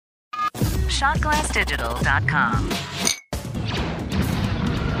shotglassdigital.com.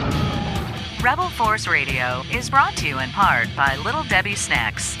 Rebel Force Radio is brought to you in part by Little Debbie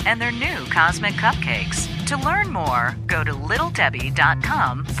Snacks and their new Cosmic Cupcakes. To learn more, go to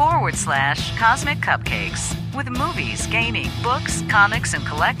littledebbie.com/Cosmic Cupcakes. With movies, gaming, books, comics, and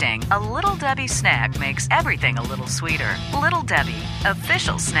collecting, a Little Debbie snack makes everything a little sweeter. Little Debbie,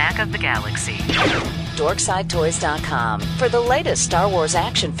 official snack of the galaxy. DorksideToys.com. For the latest Star Wars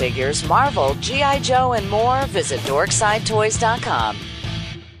action figures, Marvel, G.I. Joe, and more, visit DorksideToys.com.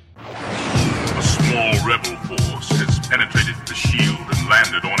 A small rebel force has penetrated the shield and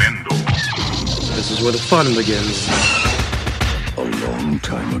landed on Endor. This is where the fun begins. A long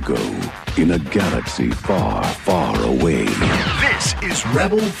time ago, in a galaxy far, far away. This is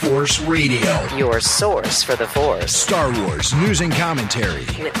Rebel Force Radio. Your source for the Force. Star Wars news and commentary.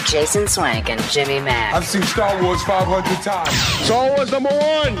 With Jason Swank and Jimmy Mack. I've seen Star Wars 500 times. Star Wars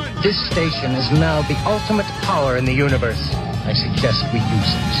 #1! This station is now the ultimate power in the universe. I suggest we use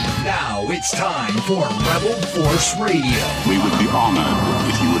it. Now it's time for Rebel Force Radio. We would be honored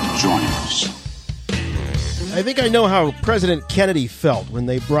if you would join us. I think I know how President Kennedy felt when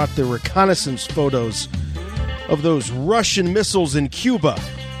they brought the reconnaissance photos of those Russian missiles in Cuba.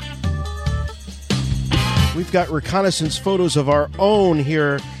 We've got reconnaissance photos of our own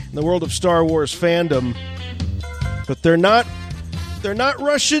here in the world of Star Wars fandom, but they're not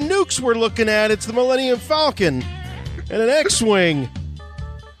Russian nukes we're looking at. It's the Millennium Falcon and an X-Wing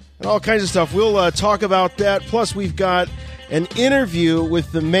and all kinds of stuff. We'll talk about that. Plus, we've got an interview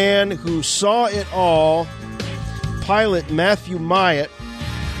with the man who saw it all, pilot Matthew Myatt,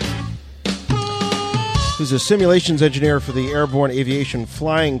 who's a simulations engineer for the Airborne Aviation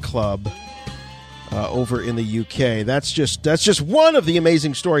Flying Club over in the UK. That's just one of the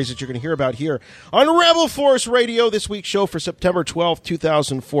amazing stories that you're going to hear about here on Rebel Force Radio, this week's show for September 12th,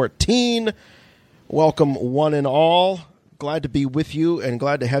 2014. Welcome, one and all. Glad to be with you and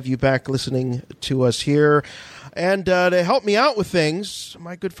glad to have you back listening to us here. And to help me out with things,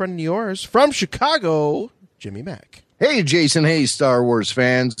 my good friend and yours from Chicago, Jimmy Mack. Hey, Jason. Hey, Star Wars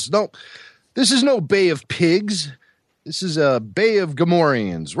fans. No, this is no Bay of Pigs. This is a Bay of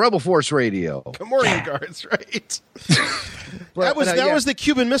Gamorreans. Rebel Force Radio. Gamorrean guards, right? That was the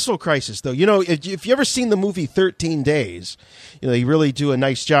Cuban Missile Crisis, though. You know, if you ever seen the movie 13 Days, you know, they really do a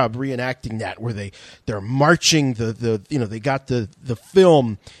nice job reenacting that, where they're marching they got the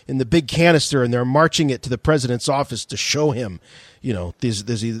film in the big canister and they're marching it to the president's office to show him, you know,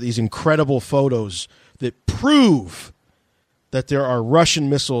 these incredible photos that prove that there are Russian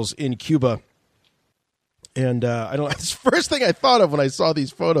missiles in Cuba. And it's the first thing I thought of when I saw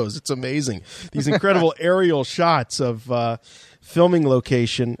these photos. It's amazing. These incredible aerial shots of filming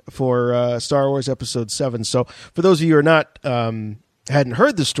location for Star Wars Episode VII. So for those of you who are not hadn't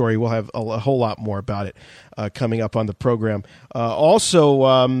heard the story, we'll have a whole lot more about it coming up on the program.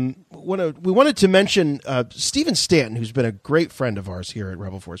 Also, we wanted to mention Stephen Stanton, who's been a great friend of ours here at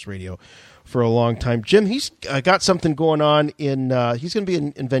Rebel Force Radio for a long time. Jim, he's got something going on he's going to be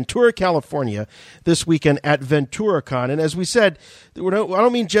in Ventura, California this weekend at VenturaCon. And as we said, I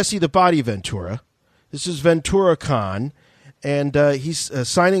don't mean Jesse the Body Ventura. This is VenturaCon. And he's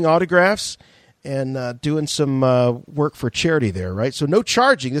signing autographs and doing some work for charity there, right? So no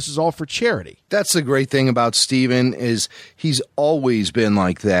charging. This is all for charity. That's the great thing about Steven is he's always been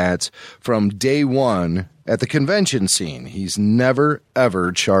like that from day one at the convention scene. He's never,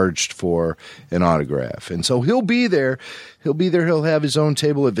 ever charged for an autograph. And so he'll be there. He'll have his own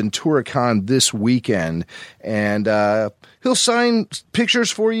table at VenturaCon this weekend. And he'll sign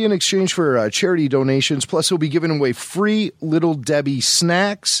pictures for you in exchange for charity donations. Plus, he'll be giving away free Little Debbie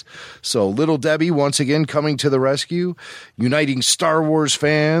snacks. So Little Debbie, once again, coming to the rescue, uniting Star Wars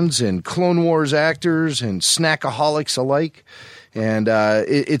fans and Clone Wars actors and snackaholics alike. And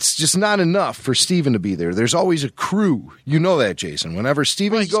it's just not enough for Steven to be there. There's always a crew. You know that, Jason. Whenever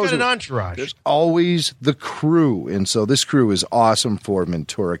Steven goes, he's got an entourage. There's always the crew. And so this crew is awesome for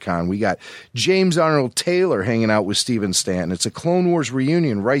VenturaCon. We got James Arnold Taylor hanging out with Steven Stanton. It's a Clone Wars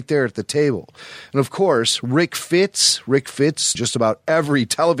reunion right there at the table. And, of course, Rick Fitz, just about every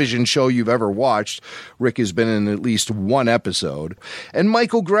television show you've ever watched, Rick has been in at least one episode. And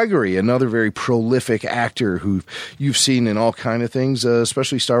Michael Gregory, another very prolific actor who you've seen in all kinds of things,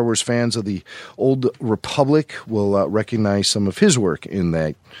 especially Star Wars fans of the Old Republic will recognize some of his work in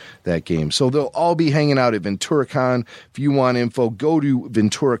that game. So they'll all be hanging out at VenturaCon. If you want info, go to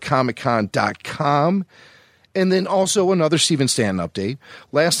VenturaComicCon.com. And then also another Steven Stanton update.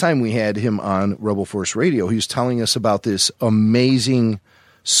 Last time we had him on Rebel Force Radio, he was telling us about this amazing head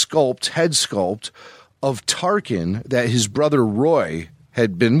sculpt of Tarkin that his brother Roy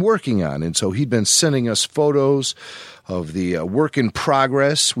had been working on. And so he'd been sending us photos of the work in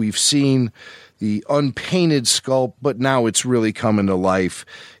progress. We've seen the unpainted sculpt, but now it's really coming to life.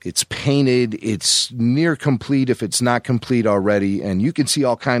 It's painted. It's near complete if it's not complete already. And you can see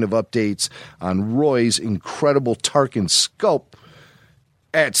all kind of updates on Roy's incredible Tarkin sculpt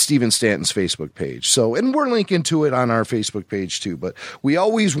at Steven Stanton's Facebook page. So, and we're linking to it on our Facebook page too. But we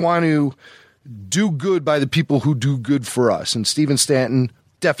always want to do good by the people who do good for us. And Steven Stanton,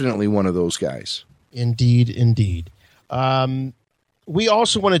 definitely one of those guys. Indeed, indeed. We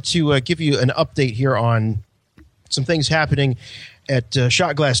also wanted to give you an update here on some things happening at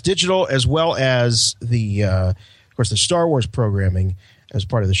Shot Glass Digital, as well as of course, the Star Wars programming as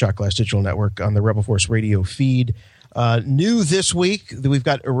part of the Shot Glass Digital Network on the Rebel Force radio feed. New this week, we've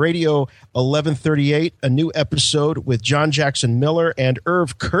got Radio 1138, a new episode with John Jackson Miller and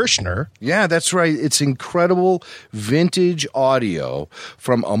Irv Kirshner. Yeah, that's right. It's incredible vintage audio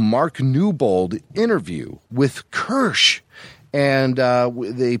from a Mark Newbold interview with Kirsch. And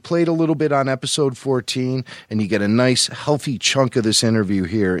they played a little bit on episode 14, and you get a nice, healthy chunk of this interview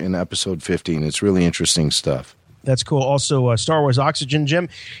here in episode 15. It's really interesting stuff. That's cool. Also, Star Wars Oxygen, Jim,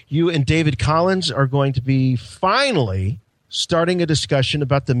 you and David Collins are going to be finally starting a discussion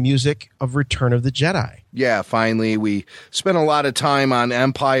about the music of Return of the Jedi. Yeah, finally. We spent a lot of time on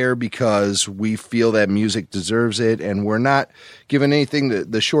Empire because we feel that music deserves it, and we're not giving anything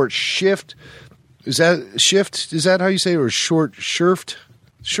the short shift. Is that shift? Is that how you say it? Or short shrift?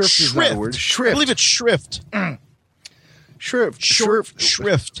 Shrift is not a word. Shrift. I believe it's shrift. Shrift.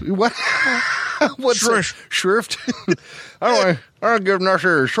 Shrift. What? What's shrift? Shrift? I don't give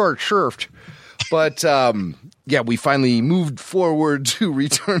necessarily short shrift. But yeah, we finally moved forward to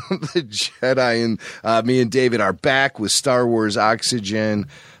Return of the Jedi, and me and David are back with Star Wars Oxygen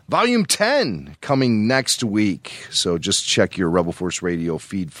Volume 10 coming next week. So just check your Rebel Force radio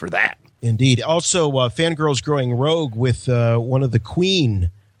feed for that. Indeed. Also, Fangirls Growing Rogue with one of the Queen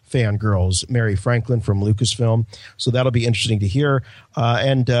fangirls, Mary Franklin from Lucasfilm. So that'll be interesting to hear.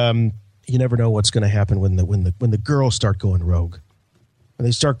 And you never know what's going to happen when the girls start going rogue. When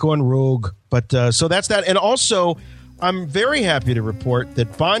they start going rogue. But so that's that. And also, I'm very happy to report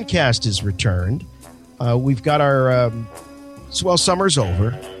that Bondcast is returned. We've got our summer's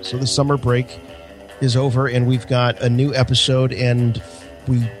over, so the summer break is over, and we've got a new episode, and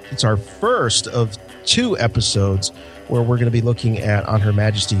it's our first of 2 episodes where we're going to be looking at On Her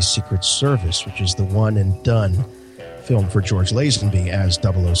Majesty's Secret Service, which is the one and done film for George Lazenby as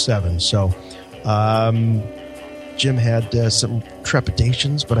 007. So Jim had some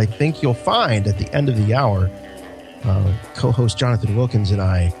trepidations, but I think you'll find at the end of the hour, co-host Jonathan Wilkins and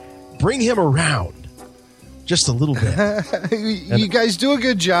I bring him around just a little bit. You guys do a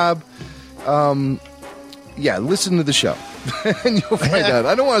good job. Yeah, listen to the show. And you'll find out.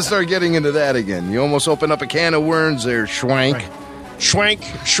 I don't want to start getting into that again. You almost open up a can of worms there, Schwank. Right.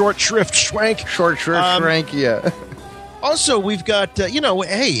 Schwank, short shrift, Schwank. Short shrift, Schwank, yeah. Also, we've got,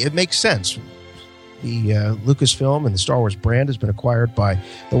 hey, it makes sense. The Lucasfilm and the Star Wars brand has been acquired by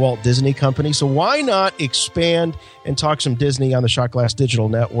the Walt Disney Company. So why not expand and talk some Disney on the Shot Glass Digital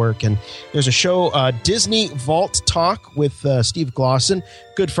Network? And there's a show, Disney Vault Talk with Steve Glosson,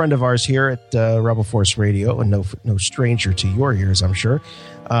 good friend of ours here at Rebel Force Radio, and no stranger to your ears, I'm sure.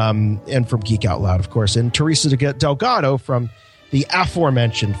 And from Geek Out Loud, of course. And Teresa Delgado from the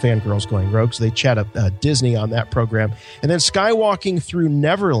aforementioned Fangirls Going Rogue. So they chat up Disney on that program. And then Skywalking Through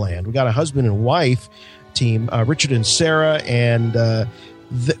Neverland. We got a husband and wife team, Richard and Sarah, and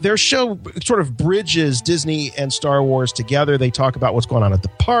their show sort of bridges Disney and Star Wars together. They talk about what's going on at the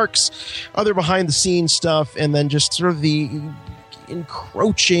parks, other behind-the-scenes stuff, and then just sort of the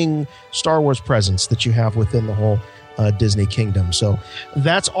encroaching Star Wars presence that you have within the whole Disney kingdom. So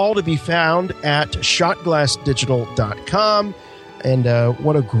that's all to be found at shotglassdigital.com. And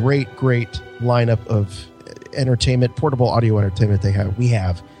what a great lineup of entertainment, portable audio entertainment they have. We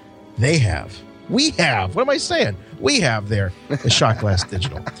have. What am I saying? We have there at Shot Glass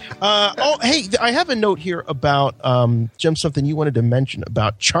Digital. Hey, I have a note here about, Jim, something you wanted to mention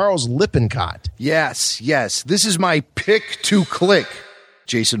about Charles Lippincott. Yes. This is my pick to click.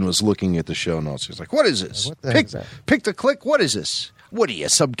 Jason was looking at the show notes. He's like, what is this? What the heck is that? Pick to click? What is this? What are you,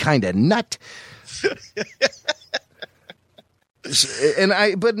 some kind of nut?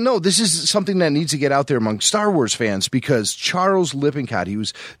 But no, this is something that needs to get out there among Star Wars fans, because Charles Lippincott, he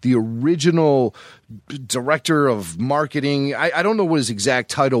was the original director of marketing. I don't know what his exact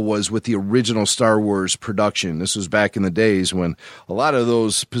title was with the original Star Wars production. This was back in the days when a lot of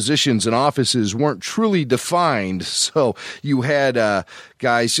those positions and offices weren't truly defined. So you had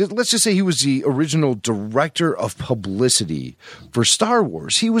guys, let's just say he was the original director of publicity for Star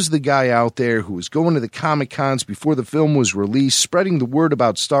Wars. He was the guy out there who was going to the Comic-Cons before the film was released, spreading the word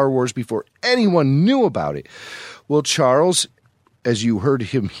about Star Wars before anyone knew about it. Well, Charles, as you heard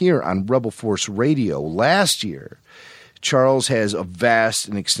him here on RebelForce Radio last year, Charles has a vast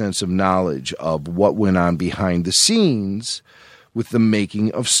and extensive knowledge of what went on behind the scenes with the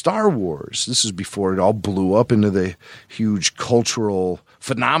making of Star Wars. This is before it all blew up into the huge cultural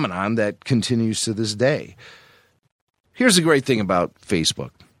phenomenon that continues to this day. Here's the great thing about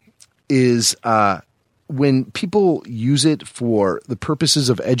Facebook is when people use it for the purposes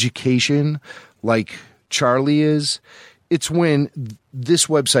of education, like Charlie is, it's when this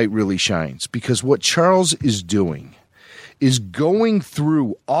website really shines, because what Charles is doing is going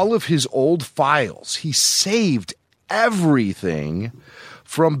through all of his old files. He saved everything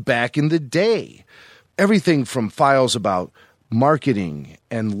from back in the day. Everything from files about marketing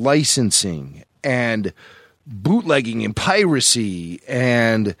and licensing and bootlegging and piracy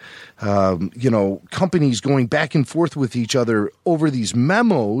and, companies going back and forth with each other over these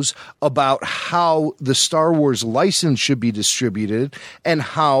memos about how the Star Wars license should be distributed and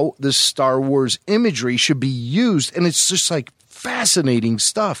how the Star Wars imagery should be used. And it's just like fascinating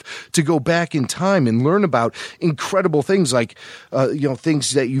stuff to go back in time and learn about incredible things like,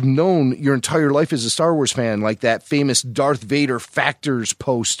 things that you've known your entire life as a Star Wars fan, like that famous Darth Vader Factors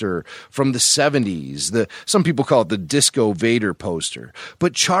poster from the 70s. Some people call it the Disco Vader poster.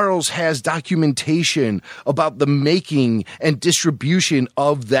 But Charles has documentation about the making and distribution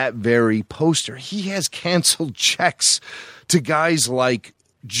of that very poster. He has canceled checks to guys like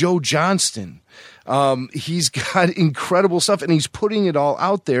Joe Johnston. He's got incredible stuff, and he's putting it all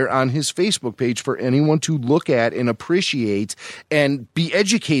out there on his Facebook page for anyone to look at and appreciate and be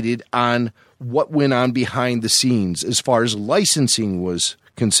educated on what went on behind the scenes as far as licensing was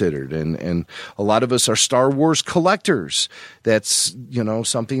considered. And a lot of us are Star Wars collectors. That's,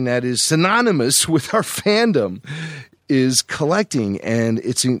 something that is synonymous with our fandom is collecting, and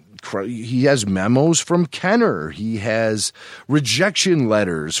it's he has memos from Kenner. He has rejection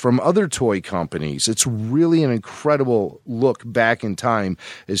letters from other toy companies. It's really an incredible look back in time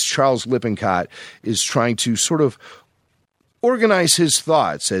as Charles Lippincott is trying to sort of organize his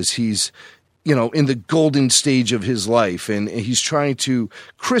thoughts as he's, in the golden stage of his life. And he's trying to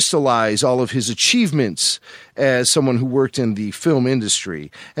crystallize all of his achievements as someone who worked in the film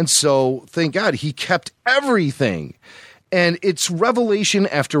industry. And so, thank God, he kept everything. And it's revelation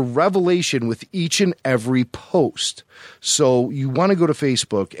after revelation with each and every post. So you want to go to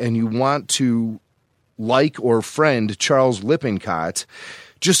Facebook and you want to like or friend Charles Lippincott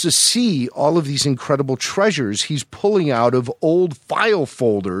just to see all of these incredible treasures he's pulling out of old file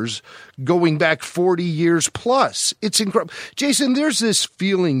folders going back 40 years plus. It's incredible. Jason, there's this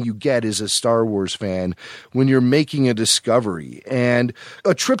feeling you get as a Star Wars fan when you're making a discovery. And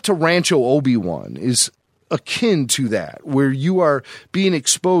a trip to Rancho Obi-Wan is akin to that, where you are being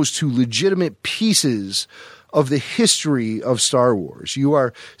exposed to legitimate pieces of the history of Star Wars. You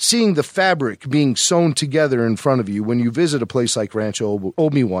are seeing the fabric being sewn together in front of you when you visit a place like Rancho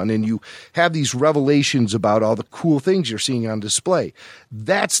Obi-Wan and you have these revelations about all the cool things you're seeing on display.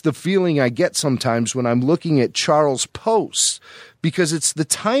 That's the feeling I get sometimes when I'm looking at Charles' posts, because it's the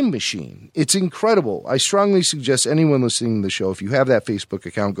time machine. It's incredible. I strongly suggest anyone listening to the show, if you have that Facebook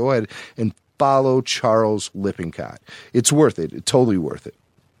account, go ahead and follow Charles Lippincott. It's worth it. It's totally worth it.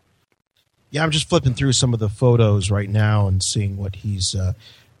 Yeah, I'm just flipping through some of the photos right now and seeing what he's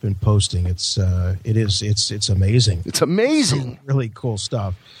been posting. It's amazing. It's amazing. Really cool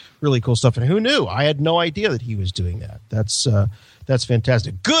stuff. Really cool stuff. And who knew? I had no idea that he was doing that. That's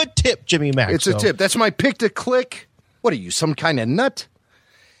fantastic. Good tip, Jimmy Mack. It's a tip. That's my pick to click. What are you, some kind of nut?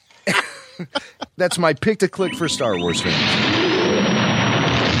 That's my pick to click for Star Wars fans.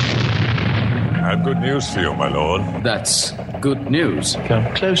 I have good news for you, my lord. That's good news.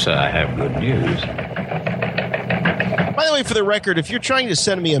 Come closer, I have good news. By the way, for the record, if you're trying to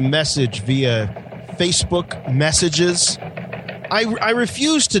send me a message via Facebook messages, I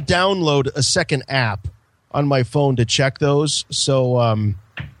refuse to download a second app on my phone to check those, so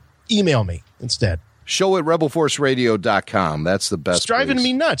email me instead. Show at RebelForceRadio.com. That's the best. It's driving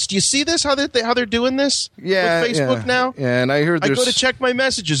me nuts. Do you see this? How they're doing this? Yeah, with Facebook now. Yeah, and I heard I go to check my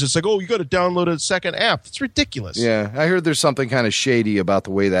messages. It's like, oh, you got to download a second app. It's ridiculous. Yeah, I heard there's something kind of shady about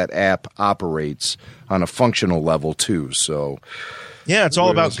the way that app operates on a functional level too. So Yeah, it's all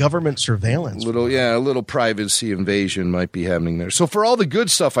about government surveillance. A little privacy invasion might be happening there. So for all the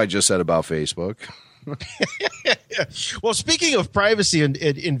good stuff I just said about Facebook. Well, speaking of privacy and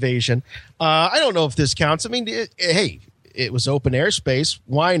invasion, I don't know if this counts. I mean, it was open airspace.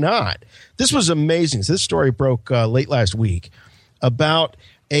 Why not? This was amazing. So this story broke late last week about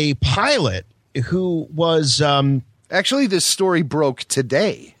a pilot who was... Actually, this story broke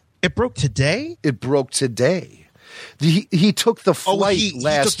today. It broke today? It broke today. He took the flight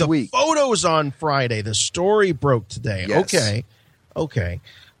last took the week. Photos on Friday. The story broke today. Yes. Okay.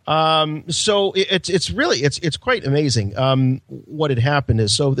 So it's quite amazing. What had happened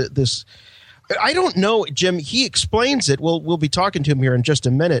is this. I don't know, Jim. He explains it. We'll be talking to him here in just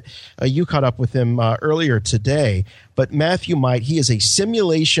a minute. You caught up with him earlier today. But Matthew Myatt, he is a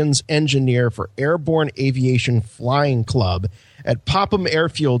simulations engineer for Airborne Aviation Flying Club at Popham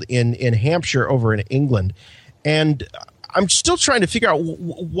Airfield in Hampshire over in England. And I'm still trying to figure out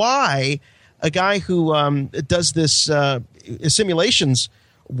why a guy who does this simulations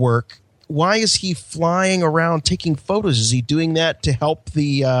work, why is he flying around taking photos? Is he doing that to help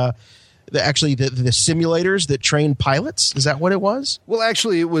the simulators that train pilots? Is that what it was? Well,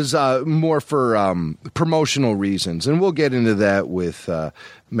 actually, it was more for promotional reasons, and we'll get into that with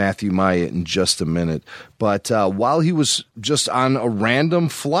Matthew Myatt in just a minute. But while he was just on a random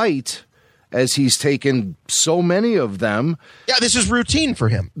flight, as he's taken so many of them. Yeah, this is routine for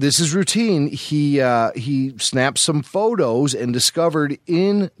him. This is routine. He snapped some photos and discovered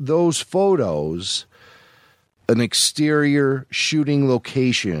in those photos an exterior shooting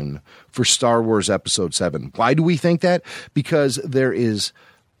location for Star Wars Episode VII. Why do we think that? Because there is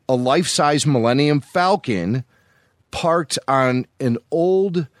a life-size Millennium Falcon parked on an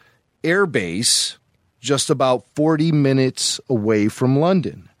old airbase just about 40 minutes away from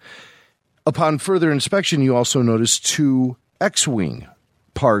London. Upon further inspection, you also notice 2 X-Wing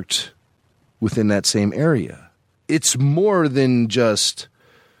parked within that same area. It's more than just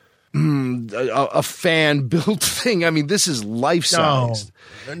a fan-built thing. I mean, this is life-sized.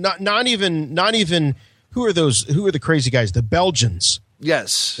 No, not even. Who are those? Who are the crazy guys? The Belgians.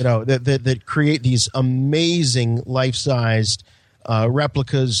 Yes, that create these amazing life-sized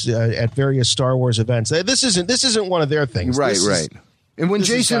replicas at various Star Wars events. This isn't one of their things. Right. And when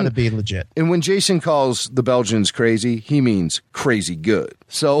Jason to be legit, and when Jason calls the Belgians crazy, he means crazy good.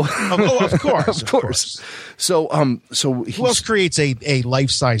 So, of course. So who else creates a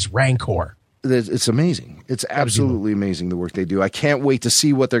life-size Rancor? It's amazing. It's absolutely amazing the work they do. I can't wait to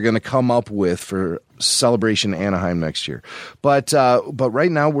see what they're going to come up with for Celebration Anaheim next year. But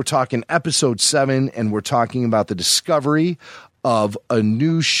right now we're talking Episode 7, and we're talking about the discovery of a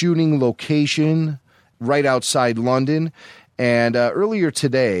new shooting location right outside London. And earlier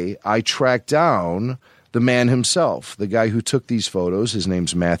today, I tracked down the man himself, the guy who took these photos. His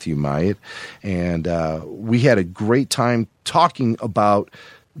name's Matthew Myatt. And we had a great time talking about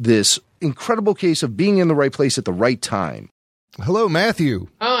this incredible case of being in the right place at the right time. Hello, Matthew.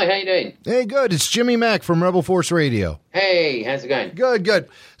 Hi, how you doing? Hey, good. It's Jimmy Mack from RebelForce Radio. Hey, how's it going? Good.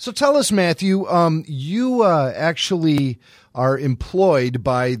 So tell us, Matthew, you actually are employed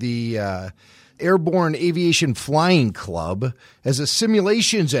by the Airborne Aviation Flying Club as a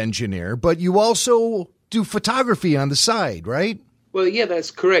simulations engineer, but you also do photography on the side, right? Well, yeah, that's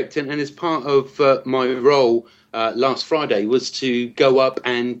correct. And as part of my role last Friday was to go up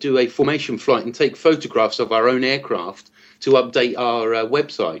and do a formation flight and take photographs of our own aircraft to update our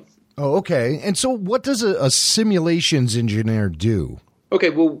website. Oh, okay. And so what does a simulations engineer do?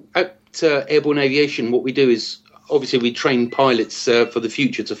 Okay, well, at Airborne Aviation, what we do is obviously we train pilots for the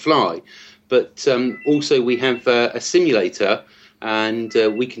future to fly. But also we have a simulator, and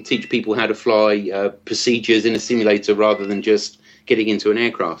we can teach people how to fly procedures in a simulator rather than just getting into an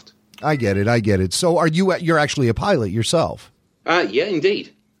aircraft. I get it. So you're actually a pilot yourself? Yeah,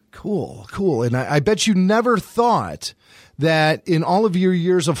 indeed. Cool. And I bet you never thought that in all of your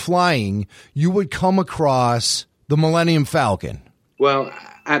years of flying, you would come across the Millennium Falcon. Well,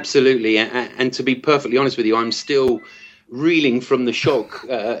 absolutely. And to be perfectly honest with you, I'm still reeling from the shock.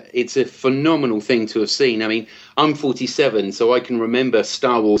 It's a phenomenal thing to have seen. I mean, I'm 47, so I can remember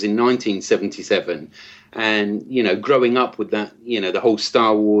Star Wars in 1977. And, growing up with that, the whole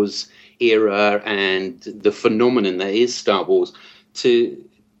Star Wars era and the phenomenon that is Star Wars, to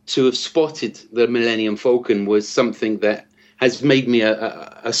have spotted the Millennium Falcon was something that has made me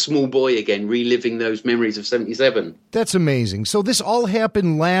a small boy again, reliving those memories of 77. That's amazing. So this all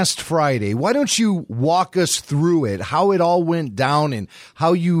happened last Friday. Why don't you walk us through it, how it all went down and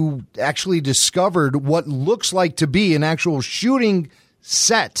how you actually discovered what looks like to be an actual shooting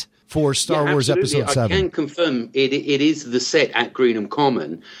set for Star Wars Episode VII. I can confirm it is the set at Greenham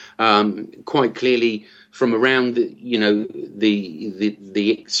Common, quite clearly from around the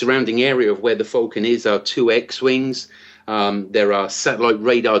surrounding area of where the Falcon is are 2 X-wings. There are satellite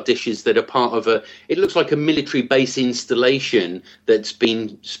radar dishes that are part of it looks like a military base installation that's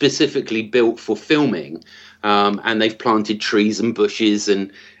been specifically built for filming. And they've planted trees and bushes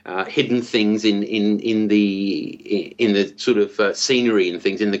and hidden things in the sort of scenery and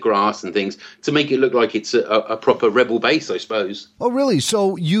things in the grass and things to make it look like it's a proper rebel base, I suppose. Oh, really?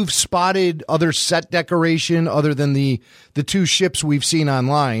 So you've spotted other set decoration other than the 2 ships we've seen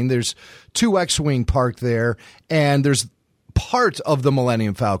online. There's 2 X-wing parked there, and there's part of the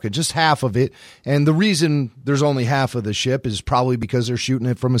Millennium Falcon, just half of it. And the reason there's only half of the ship is probably because they're shooting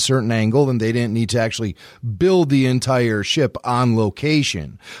it from a certain angle and they didn't need to actually build the entire ship on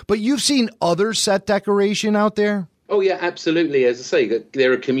location. But you've seen other set decoration out there? Oh, yeah, absolutely. As I say,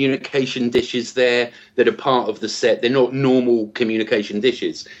 there are communication dishes there that are part of the set. They're not normal communication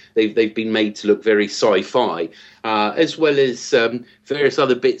dishes. They've been made to look very sci-fi, as well as various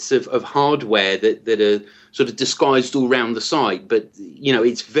other bits of hardware that are sort of disguised all around the side. But,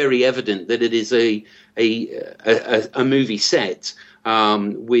 it's very evident that it is a movie set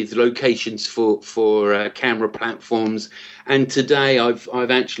with locations for camera platforms. And today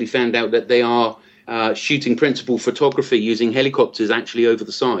I've actually found out that they are shooting principal photography using helicopters actually over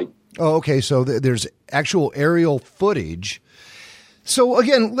the side. Oh, okay. So there's actual aerial footage. So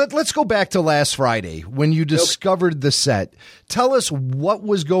again, let's go back to last Friday when you discovered the set. Tell us what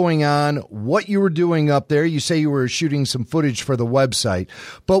was going on, what you were doing up there. You say you were shooting some footage for the website,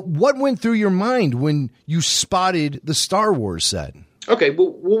 but what went through your mind when you spotted the Star Wars set? Okay,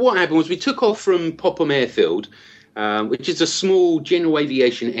 well what happened was we took off from Popham Airfield, which is a small general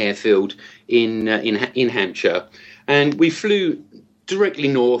aviation airfield in Hampshire, and we flew directly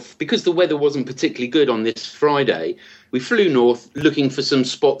north because the weather wasn't particularly good on this Friday. We flew north looking for some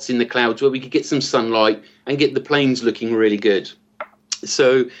spots in the clouds where we could get some sunlight and get the planes looking really good.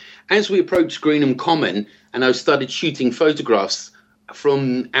 So as we approached Greenham Common and I started shooting photographs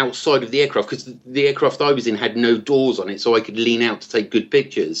from outside of the aircraft, because the aircraft I was in had no doors on it, so I could lean out to take good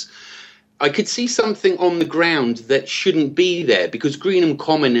pictures, I could see something on the ground that shouldn't be there, because Greenham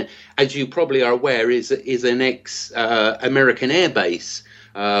Common, as you probably are aware, is an ex-American air base,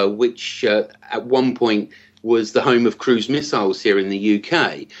 which at one point was the home of cruise missiles here in the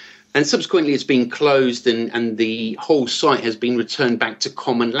UK. And subsequently it's been closed and the whole site has been returned back to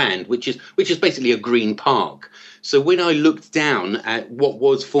common land, which is basically a green park. So when I looked down at what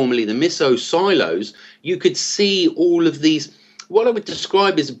was formerly the missile silos, you could see all of these, what I would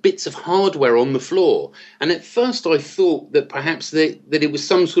describe as bits of hardware on the floor. And at first I thought that perhaps that it was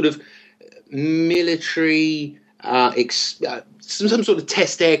some sort of military some sort of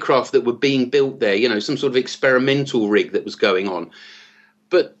test aircraft that were being built there, some sort of experimental rig that was going on.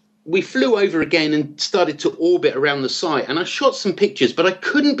 But we flew over again and started to orbit around the site, and I shot some pictures, but I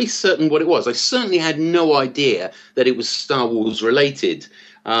couldn't be certain what it was. I certainly had no idea that it was Star Wars related.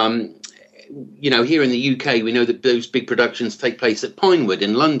 Here in the UK, we know that those big productions take place at Pinewood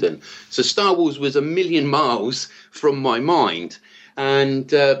in London. So Star Wars was a million miles from my mind.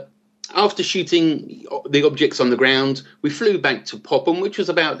 And after shooting the objects on the ground, we flew back to Popham, which was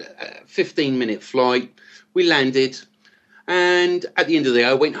about a 15-minute flight. We landed, and at the end of the day,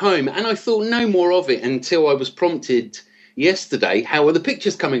 I went home, and I thought no more of it until I was prompted yesterday, how are the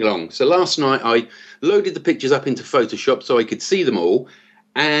pictures coming along? So last night, I loaded the pictures up into Photoshop so I could see them all,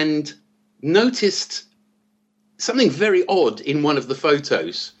 and noticed something very odd in one of the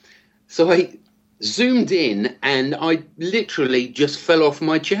photos. So I zoomed in and I literally just fell off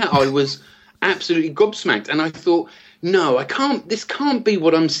my chair. I was absolutely gobsmacked, and I thought, no, this can't be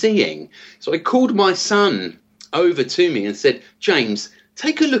what I'm seeing. So I called my son over to me and said, James,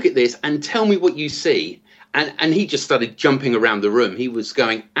 take a look at this and tell me what you see. And he just started jumping around the room. He was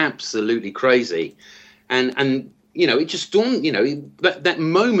going absolutely crazy. And it just dawned, that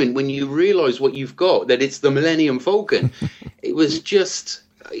moment when you realize what you've got, that it's the Millennium Falcon, it was just,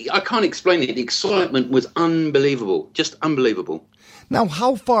 I can't explain it. The excitement was unbelievable, just unbelievable. Now,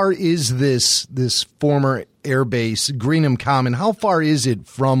 how far is this former airbase, Greenham Common, how far is it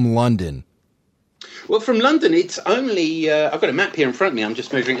from London? Well, from London, it's only, I've got a map here in front of me, I'm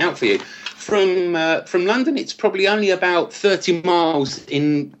just measuring out for you. From London, it's probably only about 30 miles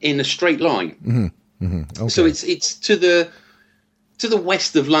in a straight line. Mm-hmm. Mm-hmm. Okay. So it's to the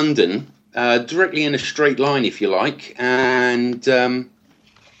west of London, directly in a straight line, if you like, and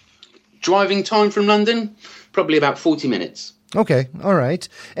driving time from London, probably about 40 minutes. Okay, all right.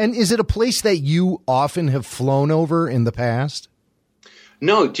 And is it a place that you often have flown over in the past?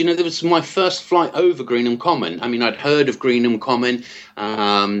 No, do you know, that was my first flight over Greenham Common. I mean, I'd heard of Greenham Common,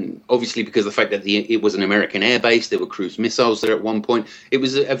 obviously because of the fact that it was an American air base. There were cruise missiles there at one point. It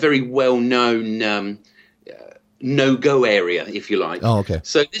was a very well-known no-go area, if you like. Oh, okay.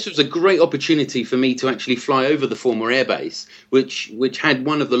 So this was a great opportunity for me to actually fly over the former airbase, which had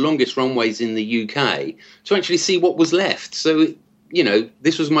one of the longest runways in the UK, to actually see what was left. So, you know,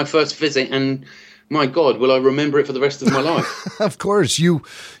 this was my first visit, and my God, will I remember it for the rest of my life? Of course. You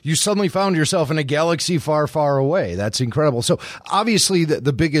suddenly found yourself in a galaxy far, far away. That's incredible. So obviously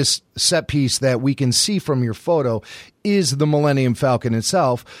the biggest set piece that we can see from your photo is the Millennium Falcon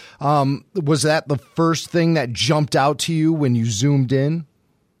itself. Was that the first thing that jumped out to you when you zoomed in?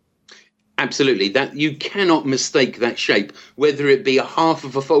 Absolutely. That you cannot mistake that shape, whether it be a half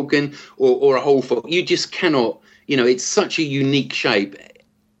of a Falcon or a whole Falcon. You just cannot, you know, it's such a unique shape.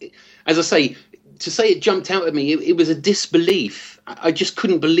 As I say, to say it jumped out at me, it was a disbelief. I just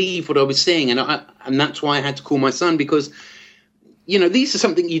couldn't believe what I was seeing. And that's why I had to call my son, because, you know, these are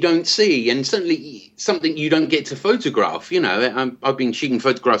something you don't see, and certainly something you don't get to photograph. You know, I've been shooting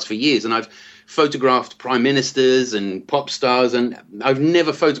photographs for years, and I've photographed prime ministers and pop stars, and I've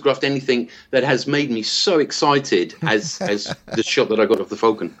never photographed anything that has made me so excited as the shot that I got of the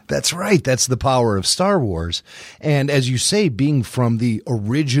Falcon. That's right. That's the power of Star Wars. And as you say, being from the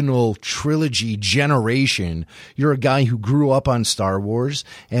original trilogy generation, you're a guy who grew up on Star Wars,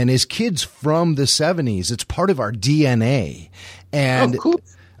 and as kids from the 70s, it's part of our DNA. And cool.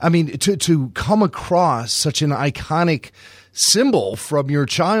 I mean, to come across such an iconic symbol from your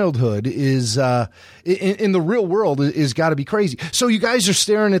childhood is in the real world is got to be crazy. So you guys are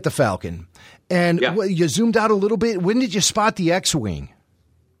staring at the Falcon, and you zoomed out a little bit. When did you spot the X-wing?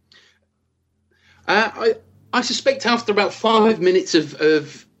 I suspect after about 5 minutes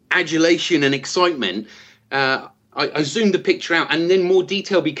of adulation and excitement, I zoomed the picture out, and then more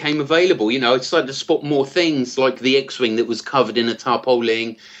detail became available. You know, I started to spot more things, like the X-wing that was covered in a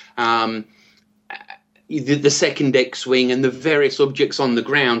tarpaulin, the second X-wing, and the various objects on the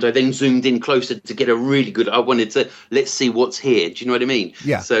ground. I then zoomed in closer to get a really good. I wanted to let's see what's here. Do you know what I mean?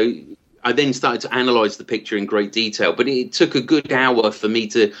 Yeah. So I then started to analyze the picture in great detail, but it took a good hour for me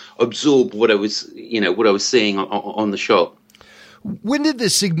to absorb what I was seeing on the shot. When did the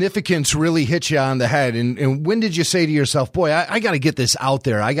significance really hit you on the head? And when did you say to yourself, boy, I got to get this out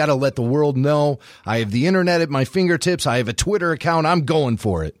there. I got to let the world know. I have the internet at my fingertips. I have a Twitter account. I'm going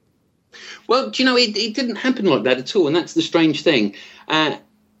for it. Well, do you know, it didn't happen like that at all, and that's the strange thing. Last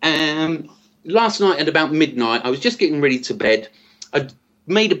night at about midnight, I was just getting ready to bed. I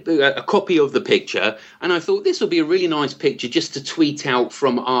made a copy of the picture, and I thought this would be a really nice picture just to tweet out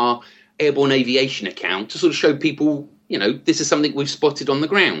from our Airborne Aviation account to sort of show people, you know, this is something we've spotted on the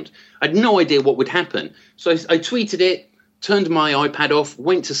ground. I had no idea what would happen. So I tweeted it, turned my iPad off,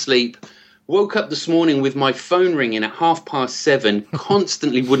 went to sleep. Woke up this morning with my phone ringing at 7:30,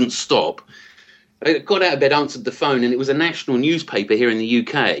 constantly wouldn't stop. I got out of bed, answered the phone, and it was a national newspaper here in the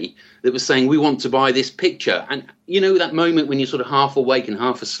UK that was saying, we want to buy this picture. And, you know, that moment when you're sort of half awake and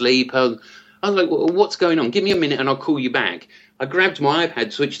half asleep, I was like, well, what's going on? Give me a minute and I'll call you back. I grabbed my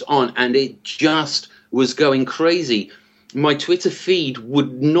iPad, switched on, and it just was going crazy. My Twitter feed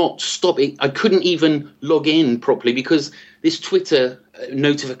would not stop. I couldn't even log in properly because this Twitter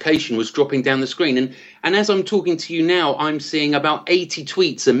notification was dropping down the screen. And as I'm talking to you now, I'm seeing about 80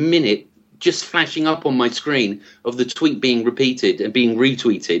 tweets a minute just flashing up on my screen of the tweet being repeated and being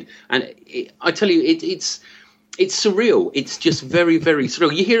retweeted. And I tell you, it's surreal. It's just very, very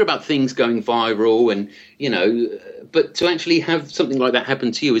surreal. You hear about things going viral and, you know, but to actually have something like that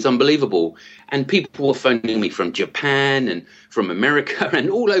happen to you is unbelievable. And people were phoning me from Japan and from America and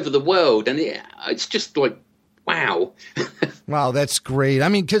all over the world. And it's just like, wow. Wow, that's great. I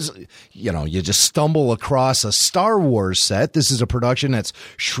mean, because, you know, you just stumble across a Star Wars set. This is a production that's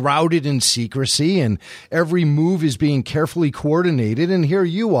shrouded in secrecy, and every move is being carefully coordinated. And here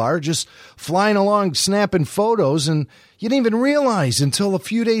you are just flying along, snapping photos, and you didn't even realize until a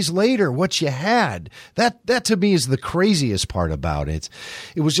few days later what you had. That to me is the craziest part about it.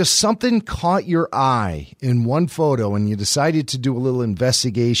 It was just something caught your eye in one photo, and you decided to do a little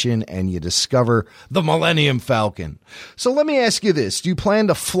investigation, and you discover the Millennium Falcon. So let me ask you this. Do you plan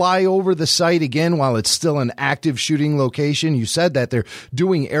to fly over the site again while it's still an active shooting location? You said that they're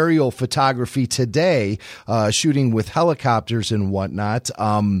doing aerial photography today, shooting with helicopters and whatnot.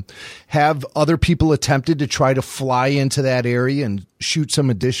 Have other people attempted to try to fly into that area and shoot some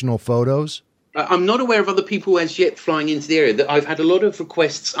additional photos? I'm not aware of other people as yet flying into the area. I've had a lot of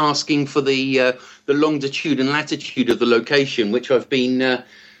requests asking for the longitude and latitude of the location, which I've been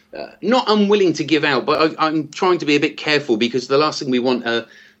not unwilling to give out, but I'm trying to be a bit careful, because the last thing we want are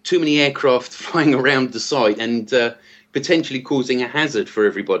too many aircraft flying around the site and potentially causing a hazard for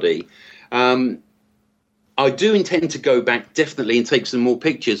everybody. I do intend to go back definitely and take some more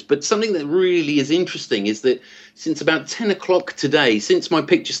pictures, but something that really is interesting is that since about 10 o'clock today, since my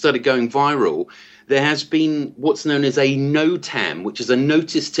picture started going viral, there has been what's known as a NOTAM, which is a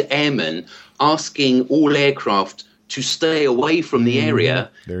notice to airmen asking all aircraft to stay away from the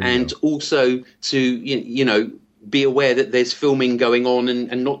area, and also to, you know, be aware that there's filming going on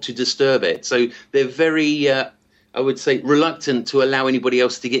and not to disturb it. So they're very, I would say, reluctant to allow anybody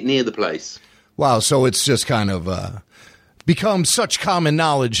else to get near the place. Wow, so it's just kind of become such common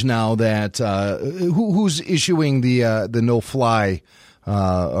knowledge now that who's issuing the no-fly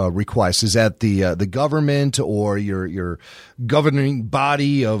request? Is that the government or your governing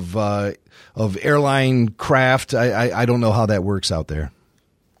body of airline craft? I don't know how that works out there.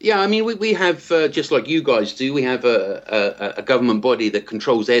 Yeah, I mean, we have, just like you guys do, we have a government body that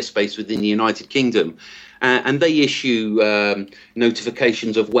controls airspace within the United Kingdom. And they issue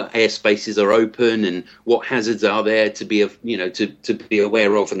notifications of what airspaces are open and what hazards are there to be, to be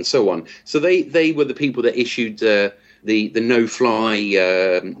aware of, and so on. So they were the people that issued the no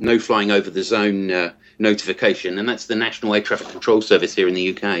flying over the zone notification, and that's the National Air Traffic Control Service here in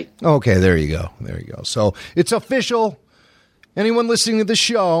the UK. Okay, there you go. So it's official. Anyone listening to the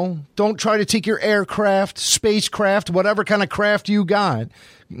show, don't try to take your aircraft, spacecraft, whatever kind of craft you got,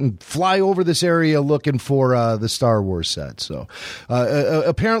 fly over this area looking for the Star Wars set. So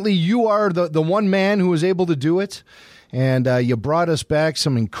apparently you are the one man who was able to do it, and you brought us back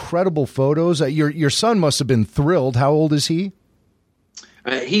some incredible photos. Your son must have been thrilled. How old is he?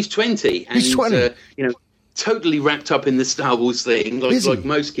 He's 20. And, he's 20. Totally wrapped up in the Star Wars thing, like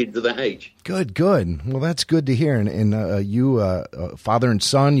most kids of that age. Good. Well, that's good to hear. And you, father and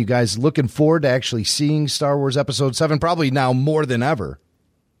son, you guys looking forward to actually seeing Star Wars Episode VII, probably now more than ever.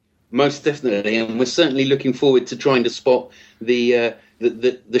 Most definitely, and we're certainly looking forward to trying to spot the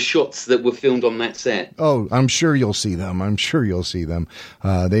shots that were filmed on that set. Oh, I'm sure you'll see them.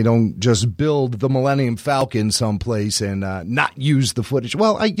 They don't just build the Millennium Falcon someplace and not use the footage.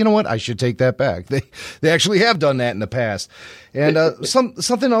 Well, you know what? I should take that back. They actually have done that in the past. And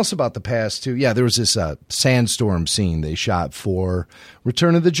something else about the past, too. Yeah, there was this sandstorm scene they shot for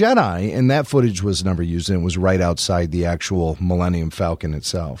Return of the Jedi, and that footage was never used, and it was right outside the actual Millennium Falcon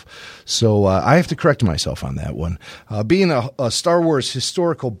itself. So I have to correct myself on that one. Being a Star Wars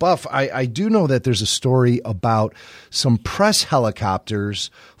historical buff, I do know that there's a story about some press helicopters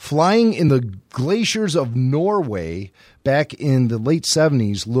flying in the glaciers of Norway back in the late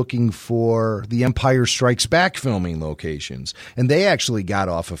 70s looking for the Empire Strikes Back filming locations. And they actually got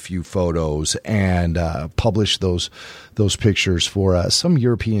off a few photos and published those pictures for some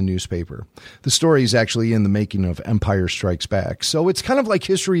European newspaper. The story is actually in the making of Empire Strikes Back. So it's kind of like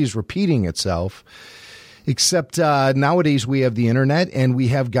history is repeating itself. Except nowadays we have the internet, and we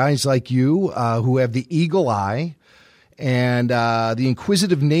have guys like you who have the eagle eye and the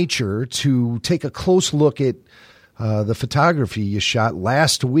inquisitive nature to take a close look at the photography you shot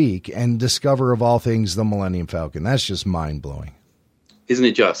last week and discover, of all things, the Millennium Falcon. That's just mind-blowing. Isn't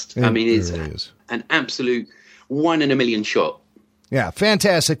it just? I mean, it's really is an absolute 1 in a million shot. Yeah,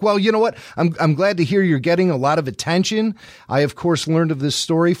 fantastic. Well, you know what? I'm glad to hear you're getting a lot of attention. I, of course, learned of this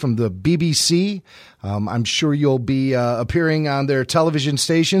story from the BBC. I'm sure you'll be appearing on their television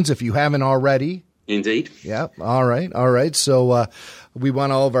stations if you haven't already. Indeed. Yeah. All right. So we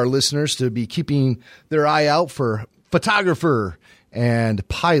want all of our listeners to be keeping their eye out for photographer and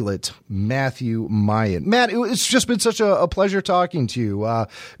pilot Matthew Myatt. Matt, it's just been such a pleasure talking to you.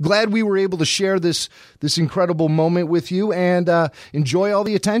 Glad we were able to share this incredible moment with you, and enjoy all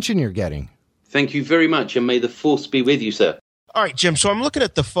the attention you're getting. Thank you very much, and may the Force be with you, sir. All right, Jim, so I'm looking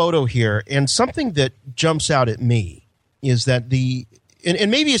at the photo here, and something that jumps out at me is that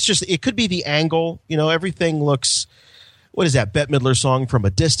and maybe it's just, it could be the angle. Everything looks, what is that Bette Midler song, From a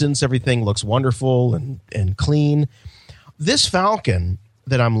Distance? Everything looks wonderful and clean. This Falcon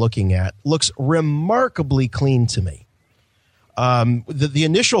that I'm looking at looks remarkably clean to me. The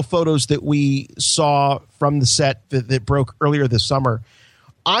initial photos that we saw from the set that broke earlier this summer,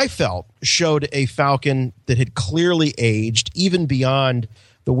 I felt showed a Falcon that had clearly aged, even beyond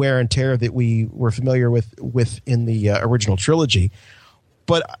the wear and tear that we were familiar with in the original trilogy.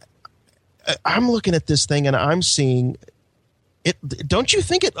 But I'm looking at this thing and I'm seeing it. Don't you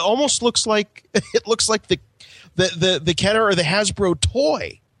think it almost looks like the Kenner or the Hasbro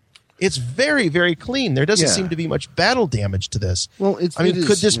toy? It's very, very clean. There doesn't seem to be much battle damage to this. Well,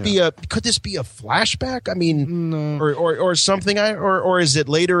 could this be a flashback? I mean, no. or something? Or is it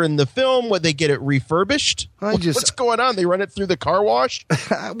later in the film where they get it refurbished? What's going on? They run it through the car wash?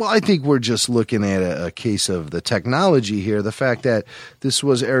 Well, I think we're just looking at a case of the technology here. The fact that this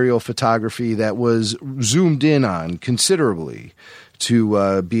was aerial photography that was zoomed in on considerably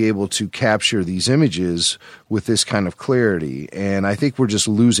to be able to capture these images with this kind of clarity. And I think we're just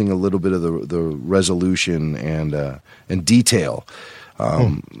losing a little bit of the resolution and detail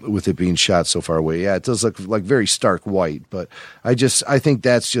with it being shot so far away. Yeah, it does look like very stark white, but I think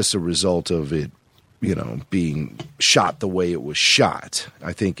that's just a result of it, being shot the way it was shot.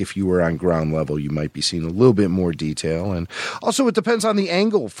 I think if you were on ground level, you might be seeing a little bit more detail. And also it depends on the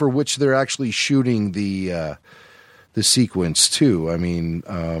angle for which they're actually shooting the sequence too. I mean,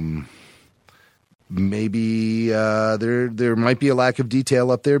 maybe there might be a lack of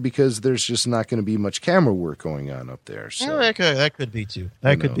detail up there because there's just not going to be much camera work going on up there. So that could be too.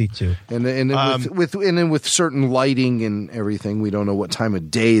 That could be too. And then with certain lighting and everything, we don't know what time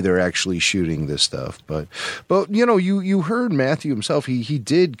of day they're actually shooting this stuff. But you heard Matthew himself. He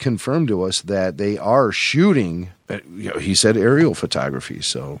did confirm to us that they are shooting. He said aerial photography.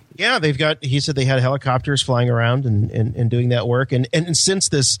 So yeah, he said they had helicopters flying around and doing that work. And since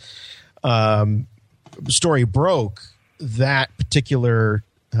this story broke, that particular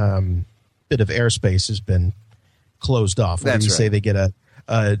bit of airspace has been closed off. That's right. Say they get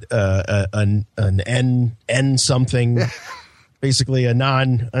an N something, basically a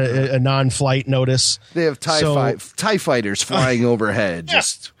non-flight notice. They have TIE fighters flying overhead.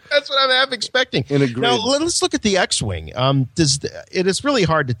 Just. That's what I'm half expecting. Now, let's look at the X-Wing. It is really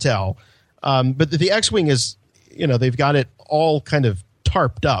hard to tell, but the X-Wing is, they've got it all kind of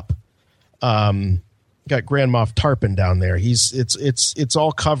tarped up. Got Grand Moff Tarpon down there. It's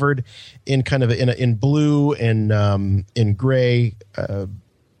all covered in kind of in blue and in gray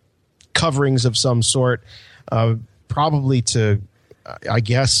coverings of some sort, probably to, I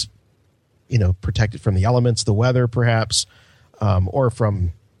guess, protect it from the elements, the weather, perhaps, or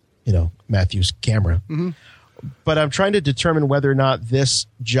from. Matthew's camera. Mm-hmm. But I'm trying to determine whether or not this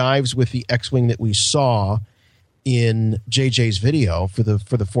jives with the X-Wing that we saw in JJ's video for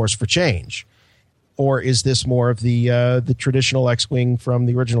the Force for Change. Or is this more of the traditional X-Wing from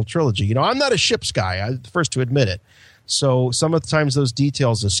the original trilogy? I'm not a ships guy. I'm the first to admit it. So some of the times those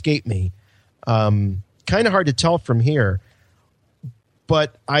details escape me. Kind of hard to tell from here.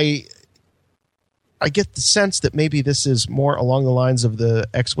 But I get the sense that maybe this is more along the lines of the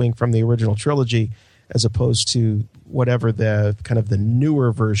X-Wing from the original trilogy as opposed to whatever the kind of the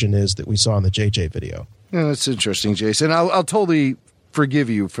newer version is that we saw in the JJ video. Yeah, that's interesting, Jason. I'll totally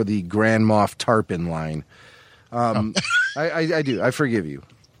forgive you for the Grand Moff Tarpon line. I do. I forgive you.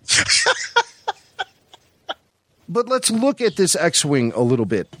 But let's look at this X-Wing a little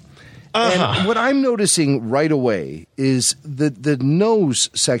bit. And what I'm noticing right away is the nose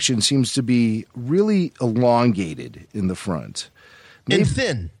section seems to be really elongated in the front. And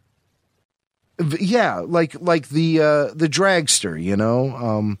thin. Yeah, like the dragster,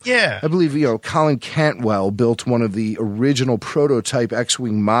 Yeah. I believe, Colin Cantwell built one of the original prototype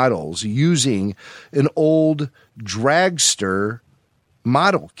X-Wing models using an old dragster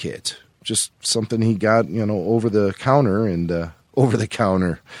model kit. Just something he got, over the counter and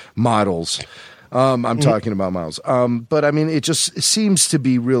over-the-counter models. I'm talking about models. But, I mean, it just seems to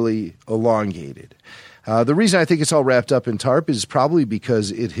be really elongated. The reason I think it's all wrapped up in tarp is probably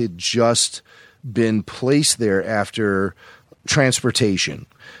because it had just been placed there after transportation.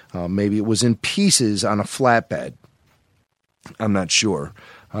 Maybe it was in pieces on a flatbed. I'm not sure.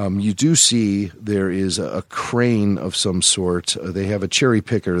 You do see there is a crane of some sort. They have a cherry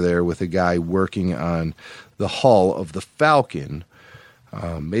picker there with a guy working on the hull of the Falcon.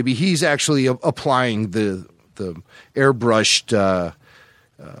 Maybe he's actually applying the airbrushed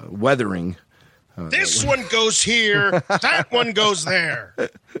weathering. This one goes here. That one goes there.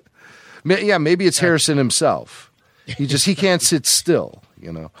 Yeah, maybe it's Harrison himself. He can't sit still.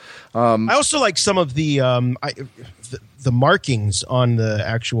 I also like some of the markings on the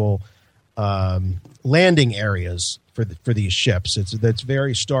actual landing areas for these ships. That's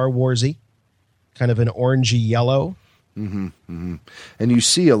very Star Warsy, kind of an orangey yellow. Mm-hmm, mm-hmm. And you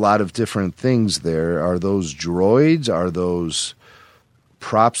see a lot of different things there. Are those droids? Are those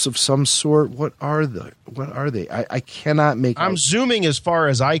props of some sort? What are they? I cannot make. I'm zooming as far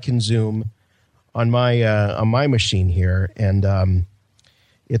as I can zoom on my machine here, and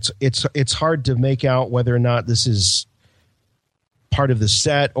it's hard to make out whether or not this is part of the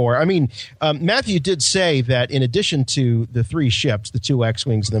set. Or, I mean, Matthew did say that in addition to the 3 ships, the 2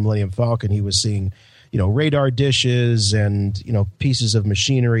 X-Wings and the Millennium Falcon, he was seeing, radar dishes and, pieces of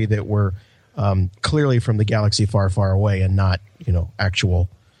machinery that were clearly from the galaxy far, far away and not, actual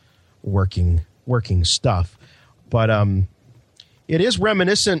working stuff. But it is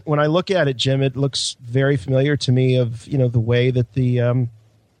reminiscent when I look at it, Jim. It looks very familiar to me of, the way that the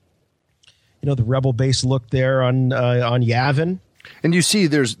Rebel base looked there on Yavin. And you see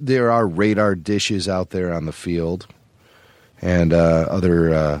there are radar dishes out there on the field and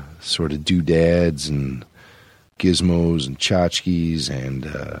other sort of doodads and gizmos and tchotchkes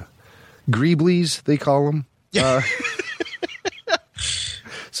and greeblies, they call them.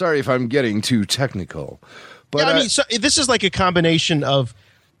 Sorry if I'm getting too technical. But yeah, so this is like a combination of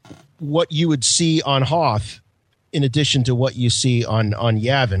what you would see on Hoth in addition to what you see on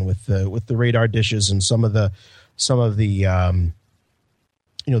Yavin with the radar dishes and some of the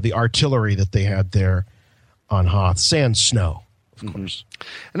the artillery that they had there on Hoth, sans snow, of course.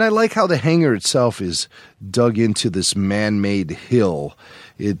 And I like how the hangar itself is dug into this man-made hill.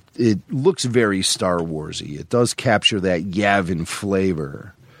 It looks very Star Warsy. It does capture that Yavin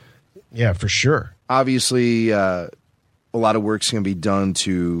flavor. Yeah, for sure. Obviously, a lot of work's going to be done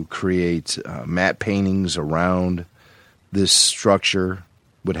to create matte paintings around this structure.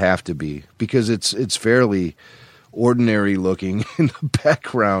 Would have to be, because it's fairly ordinary looking in the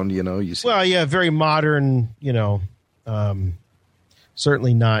background. You see. Well, yeah, very modern.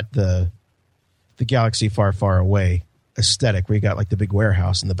 Certainly not the galaxy far, far away aesthetic where you got like the big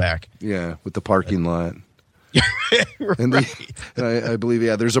warehouse in the back. Yeah, with the parking lot. Right. And I believe,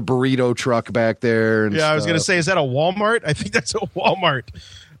 there's a burrito truck back there. And I was going to say, is that a Walmart? I think that's a Walmart.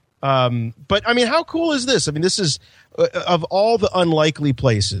 But I mean, how cool is this? I mean, this is of all the unlikely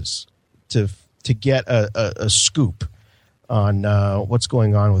places to get a scoop on what's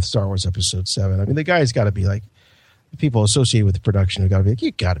going on with Star Wars Episode VII. I mean, the guy's got to be like, people associated with the production have got to be like,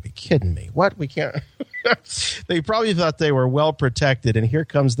 you got to be kidding me. What? We can't. They probably thought they were well protected, and here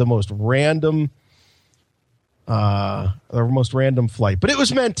comes the most random flight. But it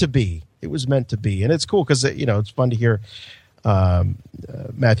was meant to be. It was meant to be, and it's cool because it's fun to hear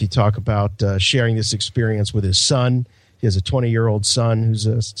Matthew talk about sharing this experience with his son. He has a 20-year-old son who's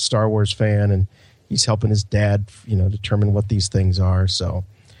a Star Wars fan, and he's helping his dad, determine what these things are. So,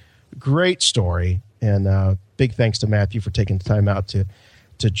 great story, and big thanks to Matthew for taking the time out to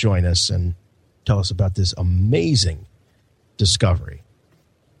join us and tell us about this amazing discovery.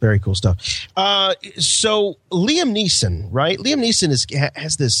 Very cool stuff. So Liam Neeson, right? Liam Neeson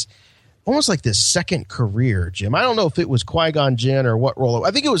has this almost like this second career, Jim. I don't know if it was Qui-Gon Jinn or what role.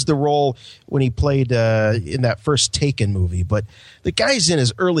 I think it was the role when he played in that first Taken movie. But the guy's in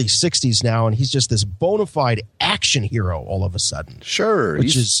his early 60s now, and he's just this bona fide action hero all of a sudden. Sure,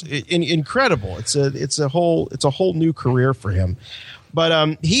 which is incredible. It's a whole new career for him.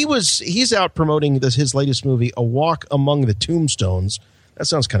 But he's out promoting his latest movie, A Walk Among the Tombstones. That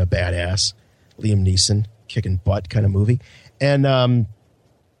sounds kind of badass. Liam Neeson kicking butt kind of movie, and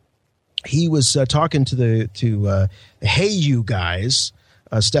he was talking to the Hey You guys,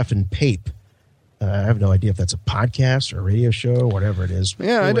 Stephen Pape. I have no idea if that's a podcast or a radio show or whatever it is.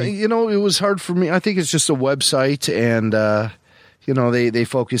 Yeah, anyway. It was hard for me. I think it's just a website, and they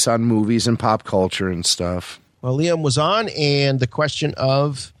focus on movies and pop culture and stuff. Well, Liam was on, and the question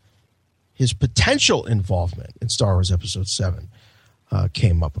of his potential involvement in Star Wars Episode VII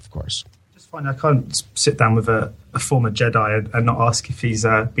came up, of course. Just fine. I can't sit down with a former Jedi and not ask if he's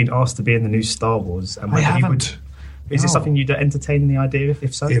been asked to be in the new Star Wars. And I haven't. Is it something you'd entertain the idea,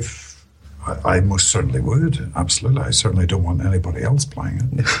 if so? If I most certainly would, absolutely. I certainly don't want anybody else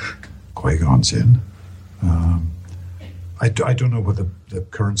playing it. Qui-Gon's in. I don't know what the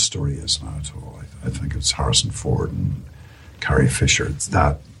current story is now at all. I think it's Harrison Ford and Carrie Fisher. It's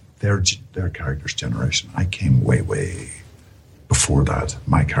that their character's generation. I came way before that.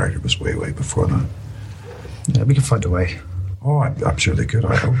 My character was way before that. Yeah, we can find a way. Oh, I'm sure they could.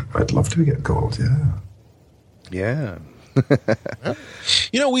 I'd love to get gold. Yeah.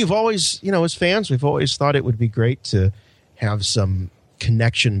 We've always, as fans, we've always thought it would be great to have some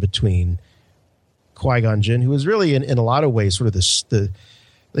connection between Qui-Gon Jinn, who was really in a lot of ways sort of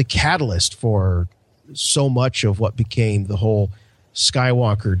the catalyst for so much of what became the whole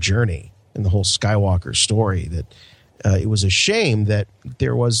Skywalker journey and the whole Skywalker story, that it was a shame that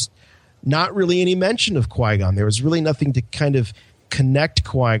there was not really any mention of Qui-Gon. There was really nothing to kind of connect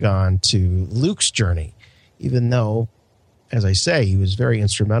Qui-Gon to Luke's journey, even though, as I say, he was very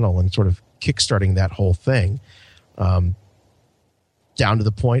instrumental in sort of kickstarting that whole thing, down to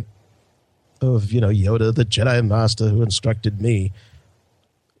the point of, Yoda, the Jedi Master who instructed me.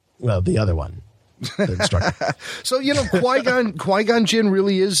 Well, the other one. The instructor. So, Qui-Gon Jinn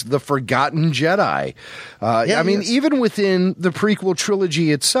really is the forgotten Jedi. Even within the prequel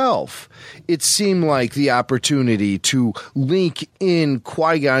trilogy itself, it seemed like the opportunity to link in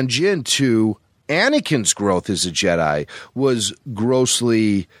Qui-Gon Jinn to Anakin's growth as a Jedi was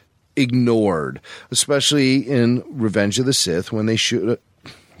grossly ignored, especially in Revenge of the Sith when they should,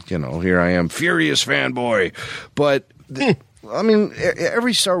 here I am, furious fanboy. But,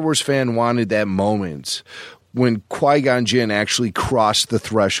 every Star Wars fan wanted that moment when Qui-Gon Jinn actually crossed the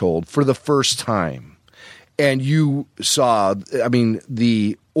threshold for the first time. And you saw,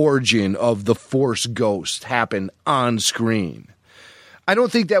 the origin of the Force ghost happen on screen. I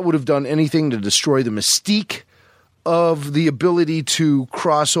don't think that would have done anything to destroy the mystique of the ability to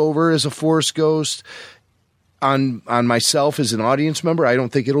cross over as a Force ghost on myself as an audience member. I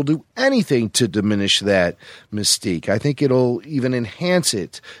don't think it'll do anything to diminish that mystique. I think it'll even enhance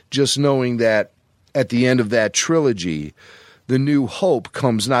it, just knowing that at the end of that trilogy, the New Hope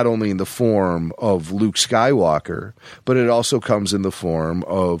comes not only in the form of Luke Skywalker, but it also comes in the form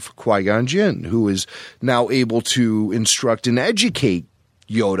of Qui-Gon Jinn, who is now able to instruct and educate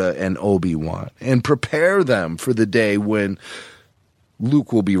Yoda and Obi-Wan and prepare them for the day when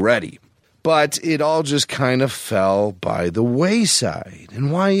Luke will be ready. But it all just kind of fell by the wayside.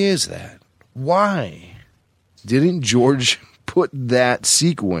 And why is that? Why didn't George put that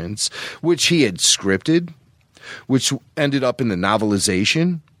sequence, which he had scripted, which ended up in the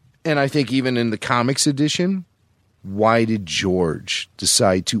novelization, and I think even in the comics edition, why did George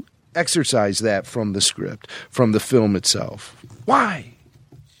decide to exercise that from the script, from the film itself? Why?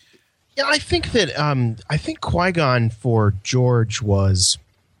 Yeah, I think that Qui-Gon for George was,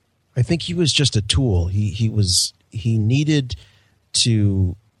 I think he was just a tool. He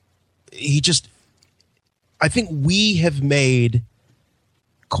I think we have made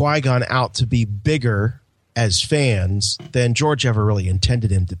Qui-Gon out to be bigger as fans than George ever really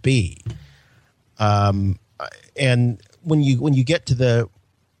intended him to be. And when you get to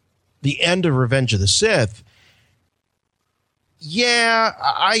the end of Revenge of the Sith, yeah,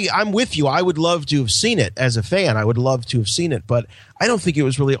 I'm with you. I would love to have seen it as a fan. I would love to have seen it, but I don't think it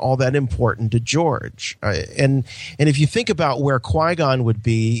was really all that important to George. And if you think about where Qui-Gon would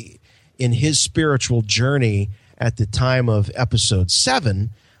be in his spiritual journey at the time of Episode VII,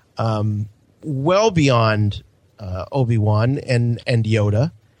 well beyond Obi-Wan and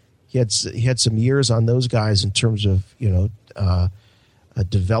Yoda, he had some years on those guys in terms of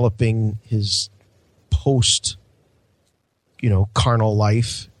developing his post. Carnal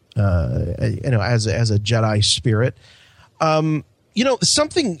life, as a Jedi spirit.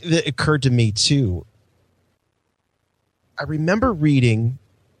 Something that occurred to me too. I remember reading,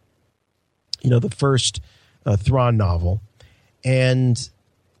 the first Thrawn novel, and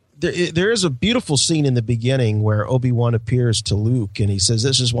there is a beautiful scene in the beginning where Obi-Wan appears to Luke, and he says,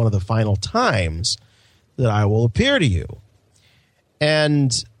 "This is one of the final times that I will appear to you."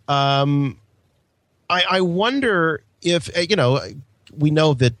 And I wonder if, we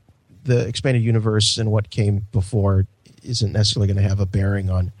know that the expanded universe and what came before isn't necessarily going to have a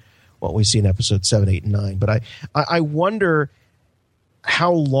bearing on what we see in Episode 7, 8, and 9. But I wonder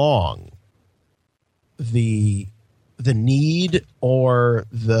how long the need or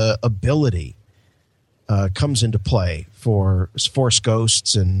the ability comes into play for Force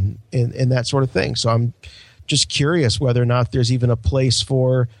ghosts and that sort of thing. So I'm just curious whether or not there's even a place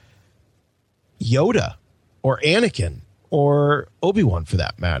for Yoda or Anakin, or Obi-Wan for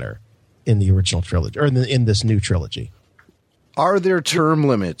that matter, in the original trilogy, or in this new trilogy. Are there term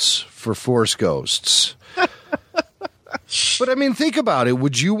limits for Force ghosts? But think about it.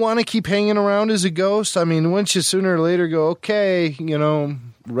 Would you want to keep hanging around as a ghost? Wouldn't you sooner or later go, okay,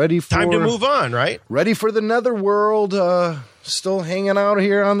 ready for... Time to move on, right? Ready for the netherworld, still hanging out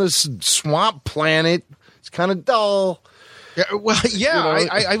here on this swamp planet. It's kind of dull. Yeah, well, yeah,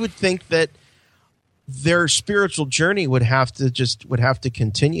 I would think that their spiritual journey would have to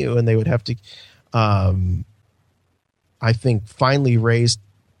continue, and they would have to, I think, finally rise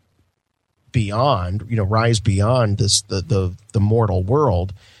beyond this the mortal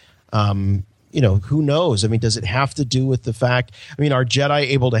world. Who knows? Does it have to do with the fact? Are Jedi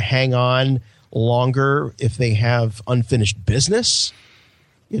able to hang on longer if they have unfinished business?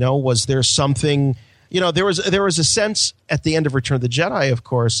 Was there something? There was a sense at the end of Return of the Jedi, of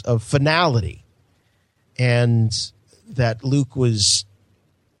course, of finality. And that Luke was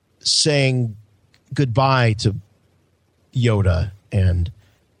saying goodbye to Yoda and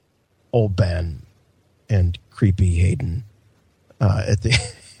old Ben and creepy Hayden at the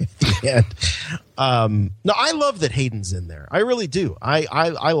And no, I love that Hayden's in there. I really do.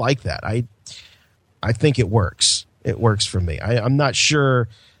 I like that. I think it works. It works for me. I'm not sure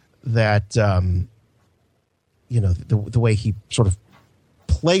that the way he sort of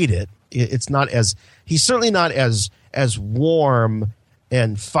played it. It's not as he's certainly not as warm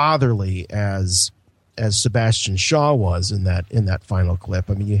and fatherly as Sebastian Shaw was in that final clip.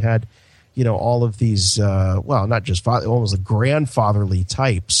 I mean, you had all of these not just almost like grandfatherly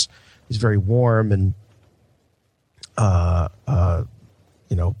types. He's very warm and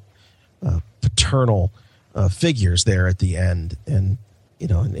paternal figures there at the end, and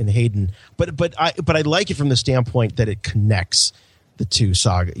and Hayden. But I like it from the standpoint that it connects the two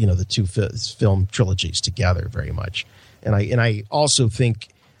saga, the two film trilogies together very much, and I also think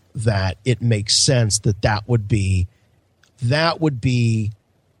that it makes sense that would be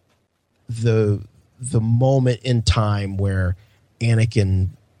the moment in time where Anakin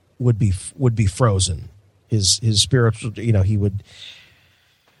would be frozen. His spiritual, he would.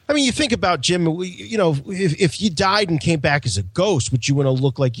 I mean, you think about Jim. If you died and came back as a ghost, would you want to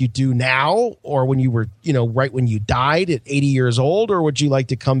look like you do now, or when you were, right when you died at 80 years old, or would you like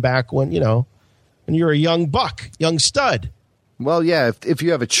to come back when you're a young buck, young stud? Well, yeah. If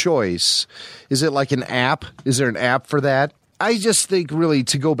you have a choice, is it like an app? Is there an app for that? I just think, really,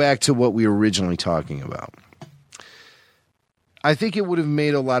 to go back to what we were originally talking about, I think it would have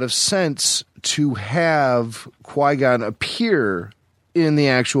made a lot of sense to have Qui-Gon appear in the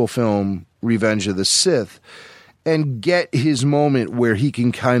actual film Revenge of the Sith and get his moment where he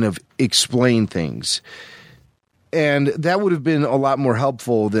can kind of explain things. And that would have been a lot more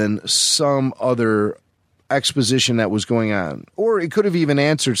helpful than some other exposition that was going on. Or it could have even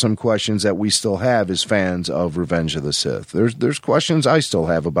answered some questions that we still have as fans of Revenge of the Sith. There's questions I still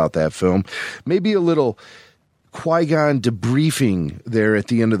have about that film. Maybe a little Qui-Gon debriefing there at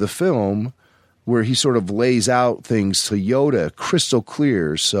the end of the film, where he sort of lays out things to Yoda crystal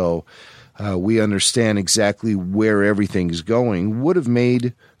clear, so we understand exactly where everything's going, would have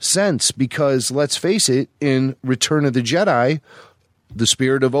made sense. Because let's face it, in Return of the Jedi, the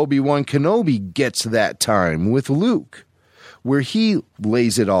spirit of Obi-Wan Kenobi gets that time with Luke, where he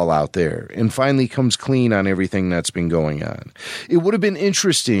lays it all out there and finally comes clean on everything that's been going on. It would have been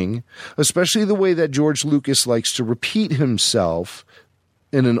interesting, especially the way that George Lucas likes to repeat himself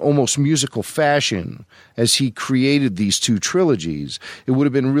in an almost musical fashion as he created these two trilogies. It would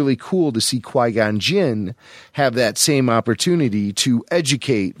have been really cool to see Qui-Gon Jinn have that same opportunity to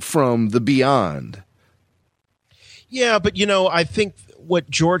educate from the beyond. Yeah, but I think what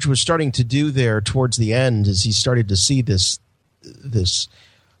George was starting to do there towards the end is he started to see this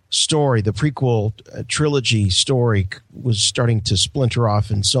story, the prequel trilogy story, was starting to splinter off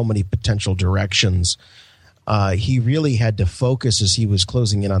in so many potential directions. He really had to focus as he was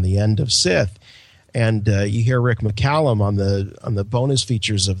closing in on the end of Sith. And you hear Rick McCallum on the bonus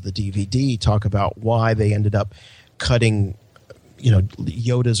features of the DVD talk about why they ended up cutting,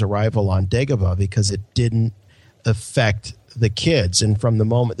 Yoda's arrival on Dagobah, because it didn't affect the kids. And from the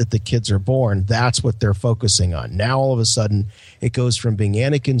moment that the kids are born, that's what they're focusing on. Now, all of a sudden, it goes from being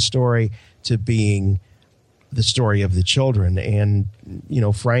Anakin's story to being the story of the children. And,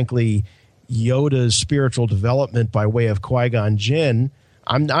 frankly, Yoda's spiritual development by way of Qui-Gon Jinn,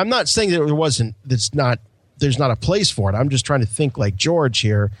 I'm not saying that there's not a place for it. I'm just trying to think like George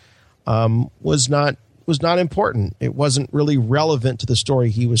here, was not important. It wasn't really relevant to the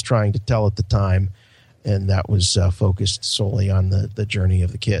story he was trying to tell at the time, and that was focused solely on the journey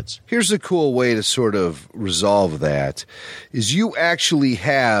of the kids. Here's a cool way to sort of resolve that, is you actually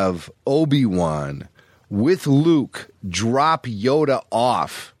have Obi-Wan with Luke drop Yoda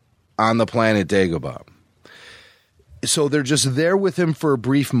off on the planet Dagobah. So they're just there with him for a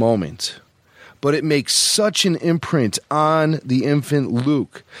brief moment, but it makes such an imprint on the infant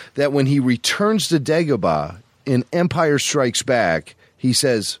Luke that when he returns to Dagobah in Empire Strikes Back, he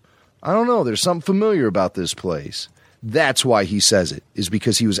says, I don't know, there's something familiar about this place. That's why he says it, is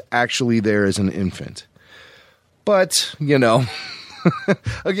because he was actually there as an infant. But,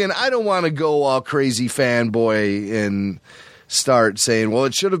 again, I don't want to go all crazy fanboy and start saying, well,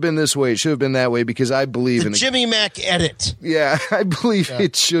 it should have been this way, it should have been that way, because I believe in Jimmy Mac edit. Yeah, I believe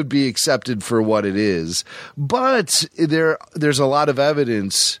it should be accepted for what it is. But there's a lot of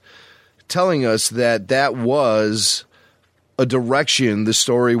evidence telling us that was a direction the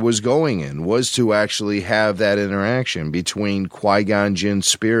story was going in, was to actually have that interaction between Qui-Gon Jinn's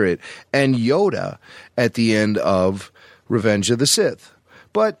spirit and Yoda at the end of Revenge of the Sith.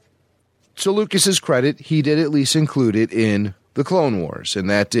 But to Lucas's credit, he did at least include it in the Clone Wars, and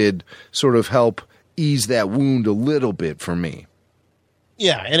that did sort of help ease that wound a little bit for me.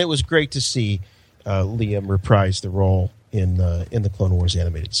 Yeah, and it was great to see Liam reprise the role in the Clone Wars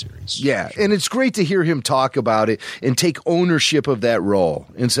animated series. Yeah, and it's great to hear him talk about it and take ownership of that role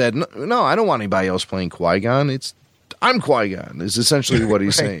and said, no, I don't want anybody else playing Qui-Gon. I'm Qui-Gon is essentially what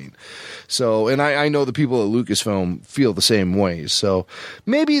he's saying. So, and I know the people at Lucasfilm feel the same way. So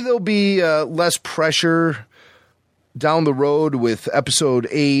maybe there'll be less pressure down the road with Episode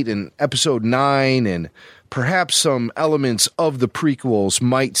 8 and Episode 9, and perhaps some elements of the prequels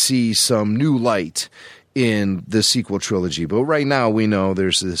might see some new light in the sequel trilogy. But right now we know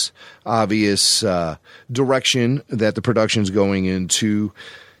there's this obvious direction that the production's going into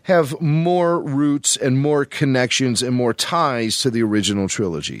have more roots and more connections and more ties to the original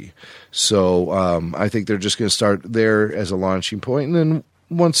trilogy. So I think they're just going to start there as a launching point. And then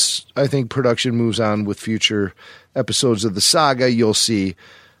once I think production moves on with future episodes of the saga, you'll see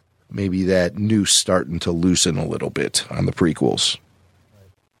maybe that noose starting to loosen a little bit on the prequels.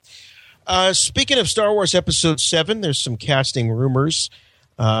 Speaking of Star Wars Episode VII, there's some casting rumors.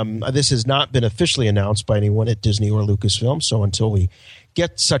 This has not been officially announced by anyone at Disney or Lucasfilm, so until we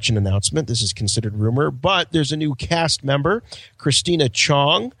get such an announcement, this is considered rumor. But there's a new cast member, Christina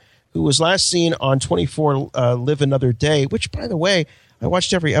Chong, who was last seen on 24 Live Another Day, which, by the way, I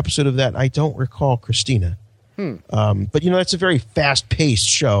watched every episode of that. I don't recall Christina. But, that's a very fast-paced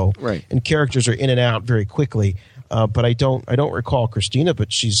show, right? And characters are in and out very quickly. But I don't recall Christina,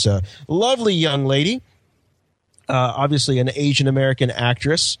 but she's a lovely young lady, obviously an Asian American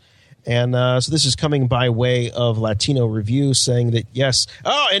actress, and so this is coming by way of Latino Review saying that yes,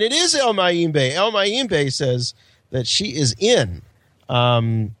 and it is El Mayimbe. El Mayimbe says that she is in.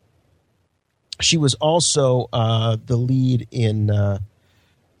 She was also the lead in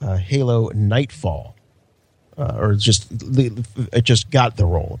Halo Nightfall, or just got the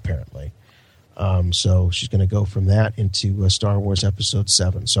role apparently. So she's going to go from that into Star Wars Episode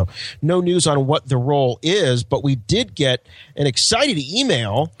VII. So no news on what the role is, but we did get an excited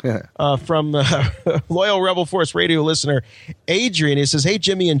email from loyal RebelForce radio listener Adrian. He says, "Hey,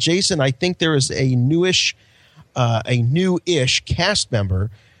 Jimmy and Jason, I think there is a newish cast member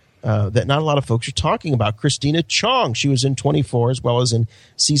that not a lot of folks are talking about. Christina Chong. She was in 24 as well as in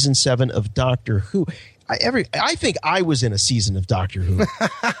Season 7 of Doctor Who." I think I was in a season of Doctor Who.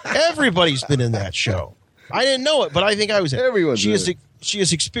 Everybody's been in that show. I didn't know it, but I think I was in it. She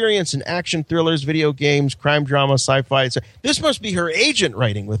has experience in action thrillers, video games, crime drama, sci-fi. This must be her agent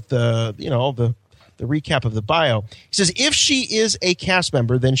writing with the recap of the bio. He says, if she is a cast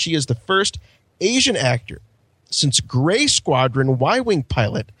member, then she is the first Asian actor since Gray Squadron Y-Wing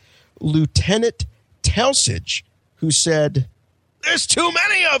pilot Lieutenant Telsage, who said, "There's too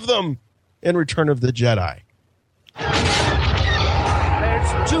many of them," in Return of the Jedi. There's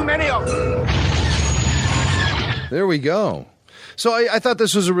too many of them. There we go. So I thought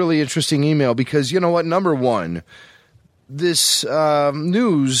this was a really interesting email because, you know what? Number one, this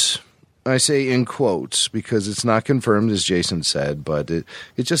news, I say in quotes because it's not confirmed, as Jason said, but it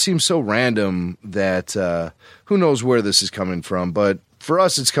just seems so random that who knows where this is coming from. But for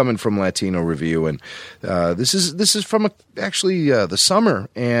us, it's coming from Latino Review, and this is from the summer,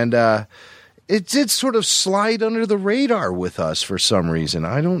 and it did sort of slide under the radar with us for some reason.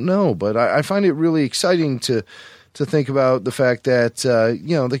 I don't know, but I find it really exciting to think about the fact that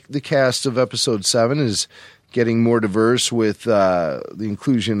the cast of Episode 7 is getting more diverse with the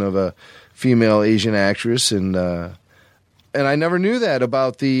inclusion of a female Asian actress, and I never knew that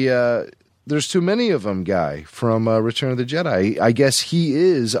about the "there's too many of them" guy from Return of the Jedi. I guess he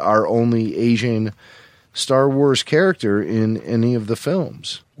is our only Asian Star Wars character in any of the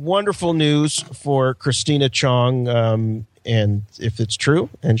films. Wonderful news for Christina Chong, and if it's true,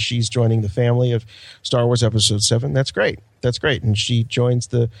 and she's joining the family of Star Wars Episode 7, that's great. That's great. And she joins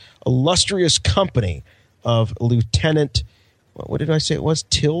the illustrious company of Lieutenant, what did I say it was?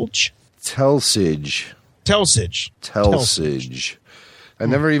 Telsage. I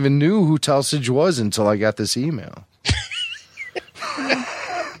never even knew who Telsage was until I got this email.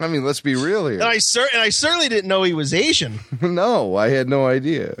 I mean, let's be real here. And I certainly didn't know he was Asian. No, I had no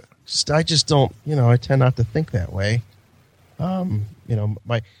idea. I just don't, I tend not to think that way. The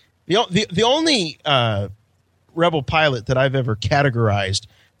only Rebel pilot that I've ever categorized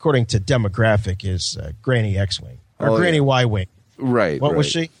according to demographic is Granny X-Wing or Granny Y-Wing. Right. What was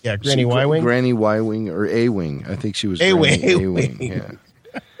she? Yeah, Granny Y-Wing. Granny Y-Wing or A-Wing. I think she was A-Wing. Yeah.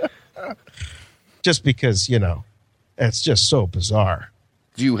 Just because, it's just so bizarre.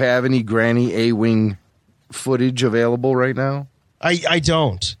 Do you have any Granny A-Wing footage available right now? I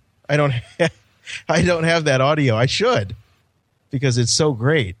don't. I don't have that audio. I should, because it's so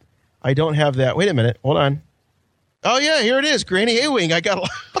great. I don't have that. Wait a minute. Hold on. Oh, yeah, here it is. Granny A-Wing. I got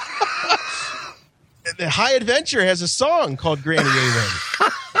the High Adventure has a song called Granny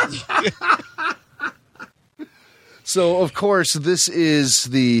A-Wing. So, of course, this is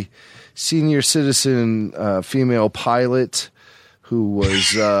the senior citizen female pilot who was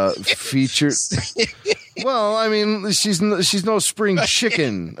featured. Well, I mean, she's no spring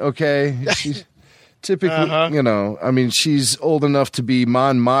chicken, okay? She's typically, you know, I mean, she's old enough to be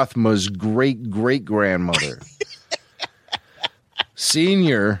Mon Mothma's great-great-grandmother.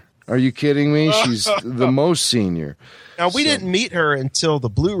 Senior. Are you kidding me? She's the most senior. Now, we didn't meet her until the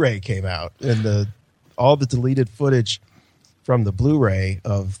Blu-ray came out, and all the deleted footage from the Blu-ray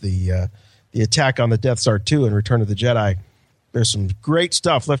of the attack on the Death Star 2 and Return of the Jedi. There's some great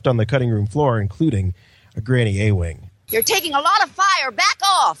stuff left on the cutting room floor, including a Granny A-Wing. You're taking a lot of fire. Back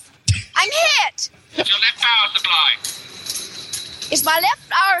off. I'm hit. It's your left power supply. It's my left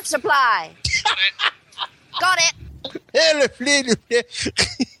power supply. Got it.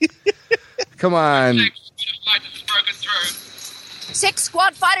 Come on. 6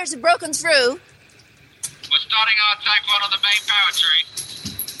 squad fighters have broken through. We're starting our attack run on the main power tree.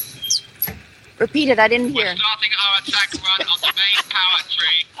 Repeat it, I didn't hear. We're starting our attack run on the main power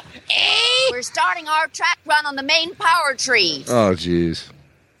tree. We're starting our track run on the main power tree. Oh, jeez.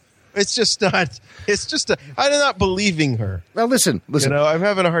 It's just not. It's just. I'm not believing her. Now listen. You know, I'm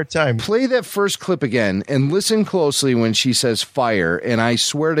having a hard time. Play that first clip again and listen closely when she says fire. And I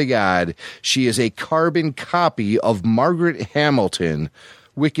swear to God, she is a carbon copy of Margaret Hamilton,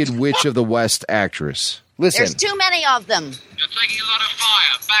 Wicked Witch of the West actress. Listen. There's too many of them. You're taking a lot of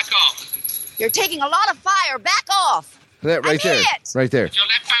fire. Back off. You're taking a lot of fire. Back off. That right there. Hit. Right there. It's your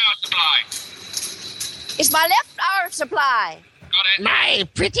left power supply. It's my left power supply. Got it. My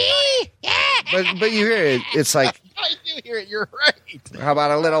pretty. But you hear it. It's like. I do hear it. You're right. How about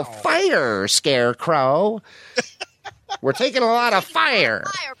a little fire, Scarecrow? We're taking a lot of fire.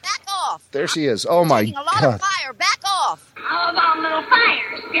 Fire. Back off. There she is. Oh, my taking a lot God. of fire. Back off. How about a little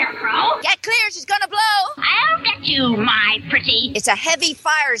fire, Scarecrow? Get clear. She's going to blow. I'll get you, my pretty. It's a heavy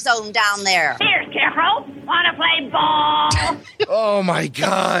fire zone down there. Here, Scarecrow. Want to play ball? Oh, my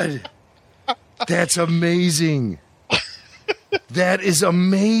God. That's amazing. That is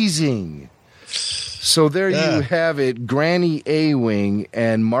amazing. So there you have it. Granny A-Wing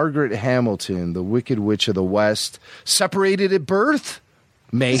and Margaret Hamilton, the Wicked Witch of the West, separated at birth?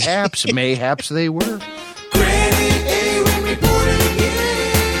 Mayhaps, mayhaps they were. Granny A-Wing reporting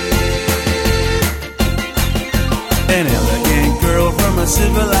An elegant girl from a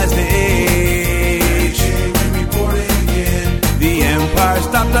civilized age. A-Wing reporting The Empire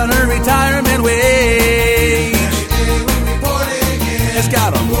stopped on her retirement wage. Has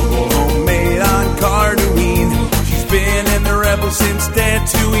got a mobile home made on Cardoine. She's been in the Rebels since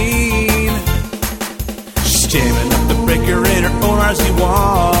Tatooine. She's jamming up the breaker in her own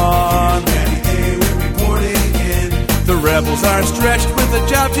RC-1. The Rebels are stretched with a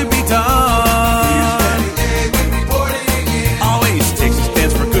job to be done. Always takes a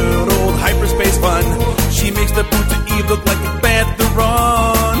stance for good old hyperspace fun. She makes the boot to Eve look like a Bantha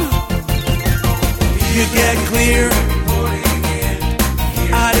run. You get clear.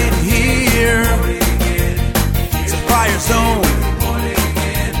 I didn't hear. It's a fire zone.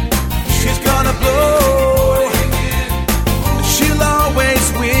 She's gonna blow. She'll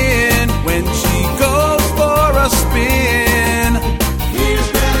always win when she goes for a spin. Here's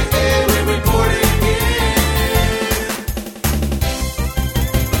Granny A-Wing reporting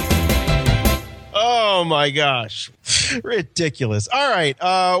Oh my gosh. Ridiculous. All right.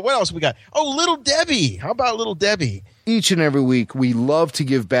 What else we got? Oh, Little Debbie. How about Little Debbie? Each and every week, we love to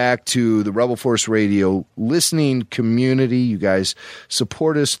give back to the Rebel Force Radio listening community. You guys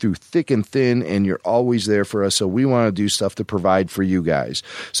support us through thick and thin, and you're always there for us. So we want to do stuff to provide for you guys.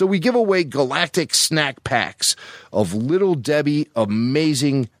 So we give away galactic snack packs of Little Debbie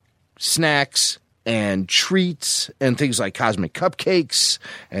amazing snacks and treats and things like cosmic cupcakes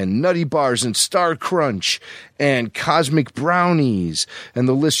and nutty bars and Star Crunch and cosmic brownies. And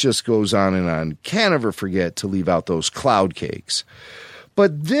the list just goes on and on. Can't ever forget to leave out those cloud cakes.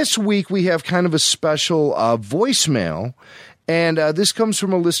 But this week we have kind of a special voicemail. And this comes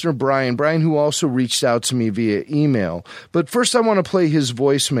from a listener, Brian, who also reached out to me via email. But first I want to play his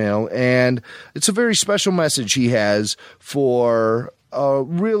voicemail. And it's a very special message he has for a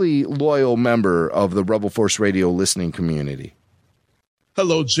really loyal member of the Rebel Force Radio listening community.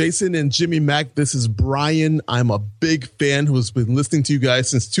 Hello, Jason and Jimmy Mack. This is Brian. I'm a big fan who has been listening to you guys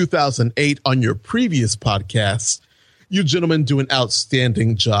since 2008 on your previous podcasts. You gentlemen do an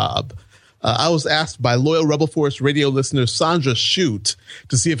outstanding job. I was asked by loyal Rebel Force radio listener Sandra Shute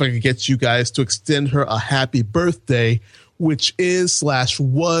to see if I could get you guys to extend her a happy birthday, which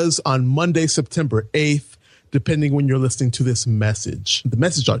is/was on Monday, September 8th, depending when you're listening to this message. The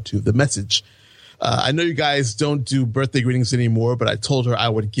message. I know you guys don't do birthday greetings anymore, but I told her I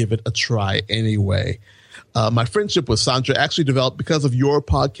would give it a try anyway. My friendship with Sandra actually developed because of your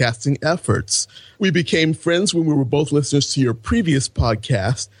podcasting efforts. We became friends when we were both listeners to your previous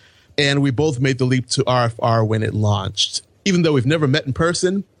podcast, and we both made the leap to RFR when it launched. Even though we've never met in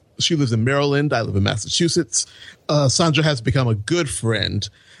person, she lives in Maryland, I live in Massachusetts, Sandra has become a good friend.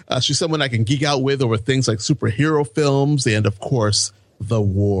 She's someone I can geek out with over things like superhero films and, of course, the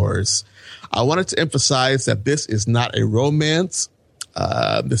wars. I wanted to emphasize that this is not a romance.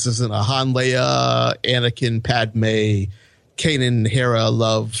 This isn't a Han, Leia, Anakin, Padme, Kanan, Hera,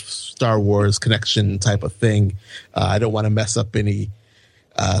 love, Star Wars connection type of thing. I don't want to mess up any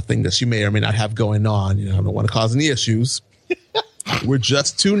thing that she may or may not have going on. I don't want to cause any issues. We're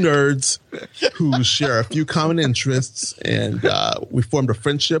just two nerds who share a few common interests, and we formed a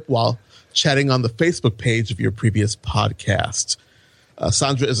friendship while chatting on the Facebook page of your previous podcast.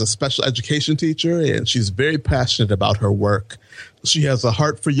 Sandra is a special education teacher, and she's very passionate about her work. She has a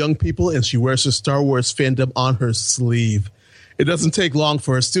heart for young people, and she wears her Star Wars fandom on her sleeve. It doesn't take long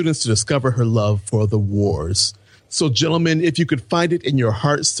for her students to discover her love for the wars. So, gentlemen, if you could find it in your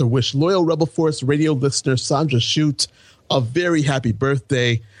hearts to wish loyal Rebel Force radio listener Sandra Shute a very happy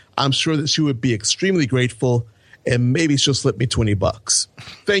birthday, I'm sure that she would be extremely grateful, and maybe she'll slip me $20.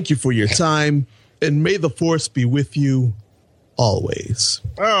 Thank you for your time, and may the Force be with you always.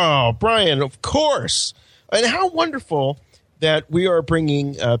 Oh, Brian, of course. And how wonderful that we are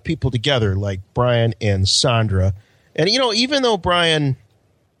bringing people together like Brian and Sandra. And, even though Brian,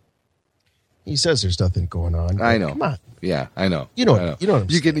 he says there's nothing going on. I know. Come on. Yeah, I know. You know what I'm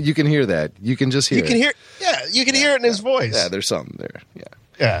saying. You can hear that. You can just hear it. You can hear it in his voice. Yeah, there's something there.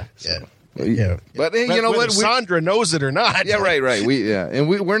 Yeah. But hey, you know what? Sandra knows it or not. Yeah, right.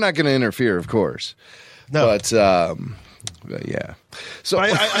 We're not going to interfere, of course. No. But yeah. So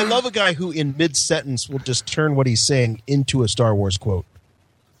I love a guy who in mid-sentence will just turn what he's saying into a Star Wars quote.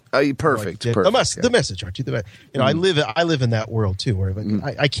 Perfect. The message, Archie. I live in that world too, where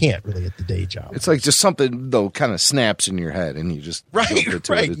I can't really at the day job. It's like just something though kind of snaps in your head, and you just right. It's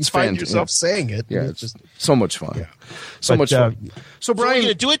you find yourself saying it. Yeah, it's just so much fun. Yeah. So much fun. So Brian, are we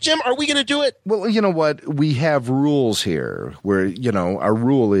going to do it, Jim? Are we going to do it? Well, you know what? We have rules here, where our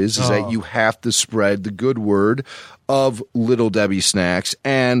rule is that you have to spread the good word of Little Debbie Snacks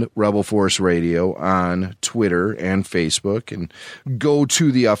and Rebel Force Radio on Twitter and Facebook, and go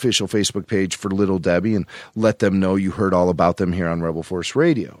to the official Facebook page for Little Debbie and let them know you heard all about them here on Rebel Force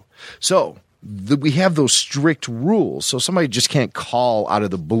Radio. So we have those strict rules, so somebody just can't call out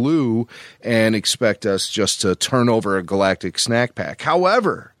of the blue and expect us just to turn over a galactic snack pack.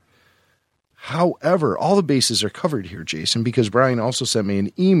 However, all the bases are covered here, Jason, because Brian also sent me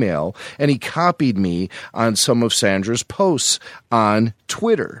an email, and he copied me on some of Sandra's posts on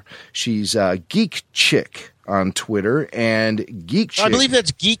Twitter. She's Geek Chick on Twitter, and Geek Chick. I believe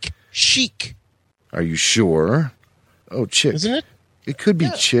that's Geek Chic. Are you sure? Oh, Chick. Isn't it? It could be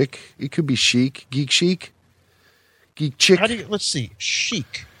Chick. It could be Chic. Geek Chic. Geek Chick. Let's see.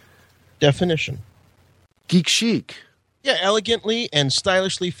 Chic. Definition. Geek Chic. Yeah, elegantly and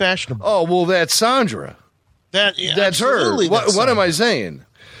stylishly fashionable. Oh, well, that's Sandra. That's her. What am I saying?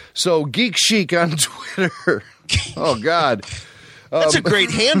 So, Geek Chic on Twitter. Oh, God. That's a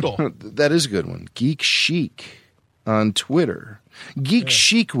great handle. That is a good one. Geek Chic on Twitter. Geek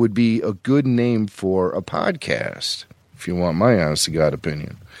Chic would be a good name for a podcast, if you want my honest to God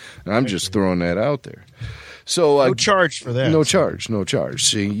opinion. And I'm just throwing that out there. So no charge for that. No charge.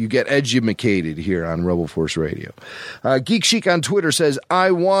 So you get edumacated here on Rebel Force Radio. Geek Chic on Twitter says,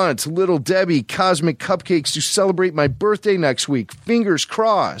 I want Little Debbie Cosmic Cupcakes to celebrate my birthday next week. Fingers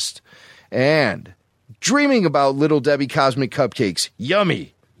crossed. And dreaming about Little Debbie Cosmic Cupcakes.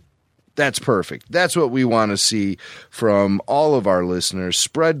 Yummy. That's perfect. That's what we want to see from all of our listeners.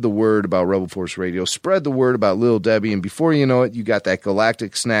 Spread the word about Rebel Force Radio. Spread the word about Little Debbie. And before you know it, you got that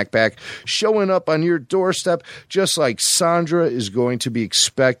galactic snack pack showing up on your doorstep, just like Sandra is going to be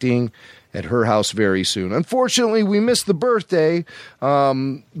expecting at her house very soon. Unfortunately, we missed the birthday.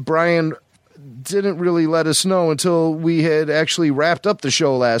 Brian didn't really let us know until we had actually wrapped up the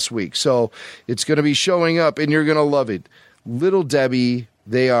show last week. So it's going to be showing up, and you're going to love it. Little Debbie.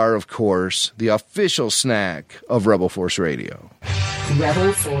 They are, of course, the official snack of Rebel Force Radio.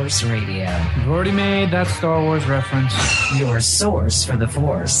 Rebel Force Radio. You've already made that Star Wars reference. Your source for the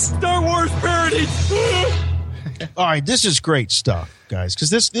Force. Star Wars parody! All right, this is great stuff, guys, because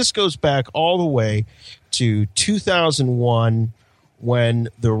this goes back all the way to 2001 when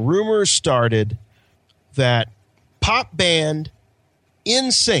the rumors started that pop band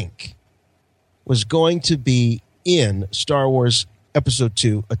NSYNC was going to be in Star Wars Episode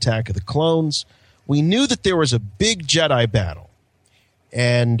II, Attack of the Clones. We knew that there was a big Jedi battle,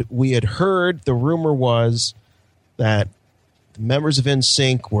 and we had heard the rumor was that the members of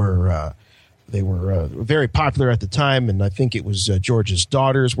NSYNC were very popular at the time, and I think it was George's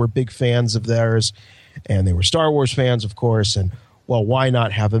daughters were big fans of theirs, and they were Star Wars fans, of course, and, well, why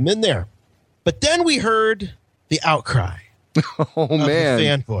not have them in there? But then we heard the outcry. Oh, man. The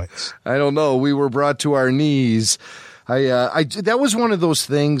fanboys. I don't know. We were brought to our knees. That was one of those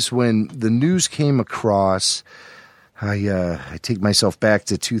things when the news came across. I take myself back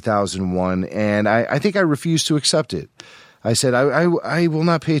to 2001, and I think I refused to accept it. I said, I will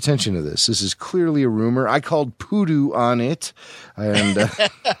not pay attention to this. This is clearly a rumor. I called Poodoo on it, and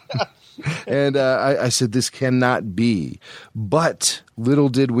and I said, this cannot be. But little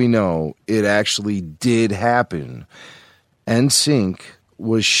did we know, it actually did happen. NSYNC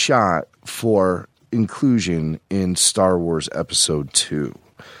was shot for inclusion in Star Wars Episode II.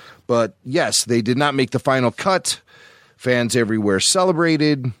 But yes, they did not make the final cut. Fans everywhere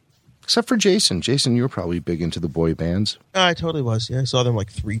celebrated, except for Jason. Jason, you were probably big into the boy bands. I totally was. Yeah, I saw them like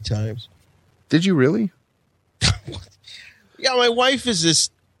 3 times. Did you really? Yeah, my wife is this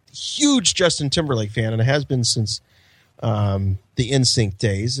huge Justin Timberlake fan, and it has been since the NSYNC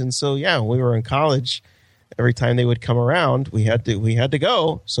days. And so, yeah, when we were in college, every time they would come around, we had to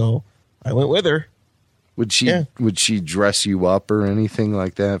go. So I went with her. Would she dress you up or anything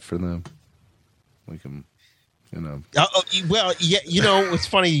like that for them? Like well, yeah, it's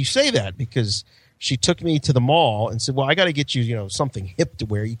funny you say that because she took me to the mall and said, well, I got to get you, something hip to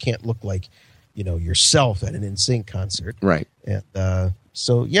wear. You can't look like, yourself at an NSYNC concert. Right. And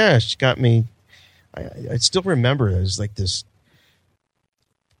so, yeah, she got me. I still remember it was like this.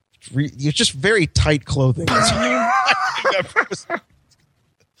 It's just very tight clothing.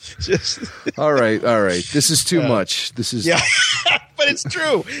 All right. This is too much. This is but it's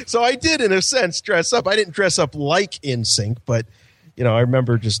true. So I did, in a sense, dress up. I didn't dress up like NSYNC, but I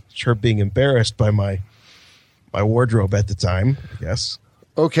remember just her being embarrassed by my wardrobe at the time, I guess.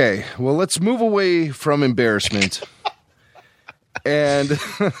 Okay, well, let's move away from embarrassment and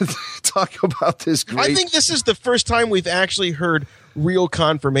talk about this great. I think this is the first time we've actually heard real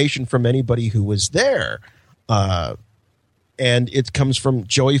confirmation from anybody who was there. And it comes from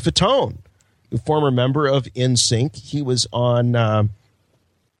Joey Fatone, a former member of NSYNC. He was on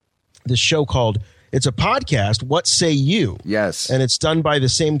this show called, it's a podcast, What Say You? Yes. And it's done by the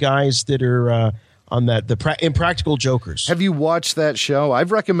same guys that are on the Impractical Jokers. Have you watched that show?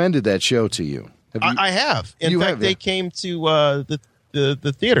 I've recommended that show to you. I have. In fact, they came to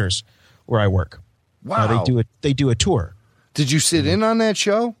the theaters where I work. Wow. They do a tour. Did you sit in on that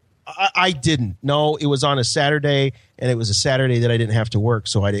show? I didn't. No, it was on a Saturday, and it was a Saturday that I didn't have to work,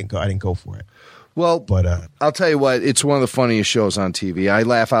 so I didn't go for it. Well, but I'll tell you what, it's one of the funniest shows on TV. I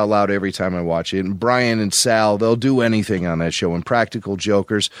laugh out loud every time I watch it. And Brian and Sal, they'll do anything on that show. And Practical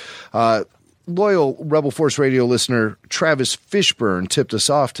Jokers. Loyal Rebel Force Radio listener Travis Fishburne tipped us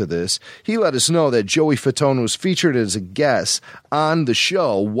off to this. He let us know that Joey Fatone was featured as a guest on the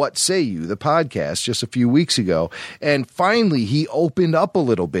show What Say You, the podcast, just a few weeks ago. And finally, he opened up a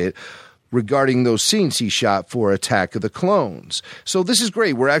little bit regarding those scenes he shot for Attack of the Clones. So this is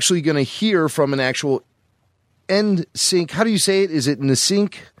great. We're actually going to hear from an actual NSYNC. How do you say it? Is it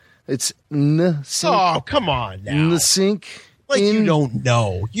NSYNC? It's NSYNC. Oh, come on now. NSYNC. Like you don't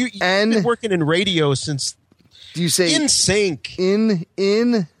know. You've been working in radio since. Do you say in sync? In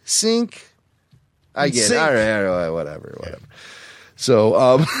sync? I get it. All right, whatever.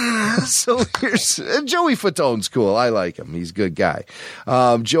 So, so here's Joey Fatone's cool. I like him. He's a good guy.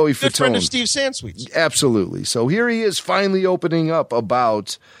 Joey Fatone, good friend of Steve Sansweet's. Absolutely. So here he is, finally opening up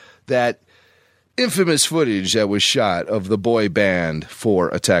about that infamous footage that was shot of the boy band for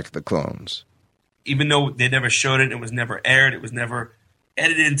Attack of the Clones. Even though they never showed it, it was never aired, it was never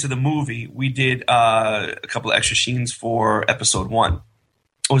edited into the movie, we did a couple of extra scenes for Episode 1. What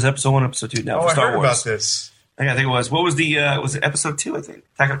was Episode 1, Episode 2? No, for Star I heard Wars. about this. I think it was. What was was it Episode 2, I think?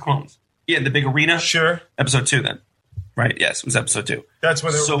 Attack of the Clones. Yeah, the big arena? Sure. Episode 2 then. Right, yes, it was Episode 2. That's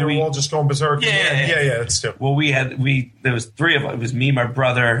when they were all just going berserk. Yeah, that's still. Well, there was 3 of us. It was me, my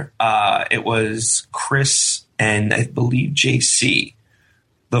brother, it was Chris, and I believe JC.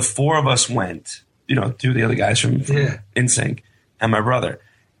 The 4 of us went, 2 of the other guys from NSYNC, and my brother.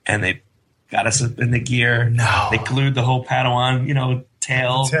 And they got us in the gear. No. They glued the whole Padawan,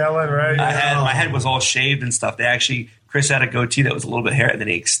 tail. Right? My head was all shaved and stuff. Chris had a goatee that was a little bit hair, and then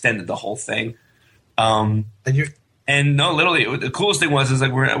he extended the whole thing. Literally, the coolest thing was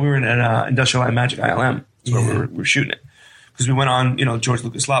like we were in an Industrial Light and Magic ILM. That's where we were shooting it. Because we went on, George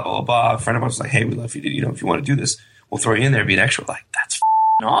Lucas Lot, blah, blah, blah. A friend of ours was like, hey, we'd love you to, if you want to do this, we'll throw you in there, be an extra. We're like, that's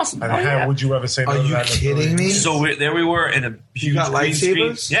awesome. And how would you ever say no to that? Are you kidding me? So there we were in a huge green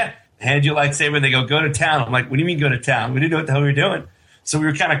screen. Yeah. Hand you a lightsaber, and they go to town. I'm like, what do you mean go to town? We didn't know what the hell we were doing. So we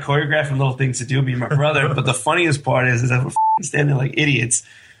were kind of choreographing little things to do, me and my brother. But the funniest part is that we're standing like idiots.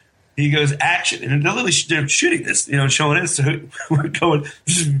 He goes, action. And they're shooting this, showing it. So we're going,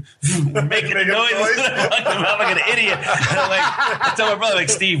 we're making a noise. I'm like an idiot. And I tell my brother, like,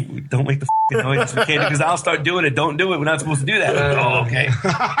 Steve, don't make the noise. Because I'll start doing it. Don't do it. We're not supposed to do that. Like, oh, okay.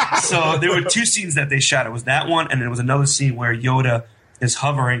 So there were 2 scenes that they shot. It was that one, and there was another scene where Yoda is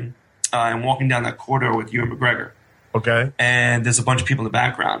hovering and walking down that corridor with Ewan McGregor. Okay. And there's a bunch of people in the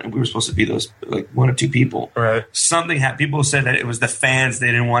background, and we were supposed to be those, like, 1 or 2 people. Right. Something happened. People said that it was the fans. They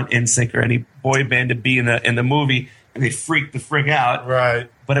didn't want NSYNC or any boy band to be in the movie, and they freaked the frick out. Right.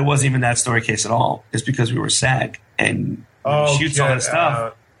 But it wasn't even that story case at all. It's because we were SAG, and shoots all that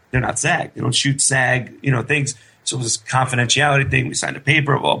stuff. They're not SAG. They don't shoot SAG, things. So it was a confidentiality thing. We signed a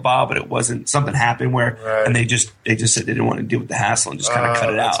paper, blah, blah, but it wasn't. Something happened where, and they just said they didn't want to deal with the hassle and just kind of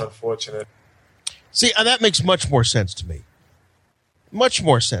cut it out. That's unfortunate. See, that makes much more sense to me. Much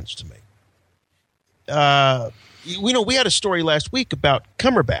more sense to me. We had a story last week about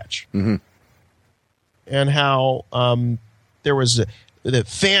Cumberbatch and how there was the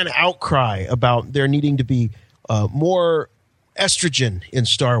fan outcry about there needing to be more estrogen in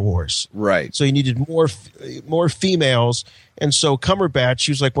Star Wars. Right. So you needed more females. And so Cumberbatch,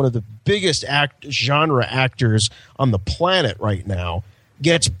 who's like one of the biggest genre actors on the planet right now,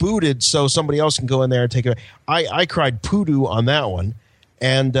 gets booted so somebody else can go in there and take it. I cried poodoo on that one.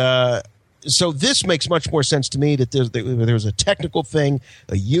 And so this makes much more sense to me that there was a technical thing,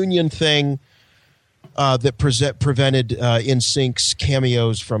 a union thing that prevented NSYNC's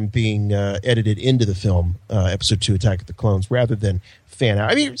cameos from being edited into the film, Episode 2, Attack of the Clones, rather than fan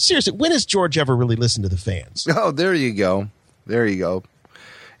out. I mean, seriously, when has George ever really listened to the fans? Oh, there you go. There you go.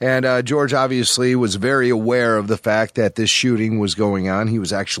 And George obviously was very aware of the fact that this shooting was going on. He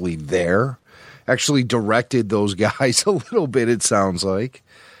was actually there, actually directed those guys a little bit, it sounds like.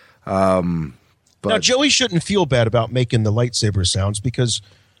 But now, Joey shouldn't feel bad about making the lightsaber sounds because,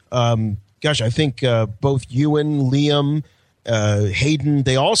 I think both Ewan, Liam, Hayden,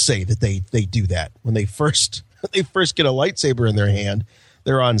 they all say that they do that when they first get a lightsaber in their hand.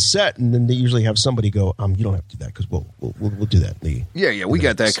 They're on set, and then they usually have somebody go, "You don't have to do that because we'll do that." We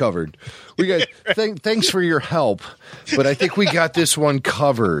got that covered. We got thanks for your help, but I think we got this one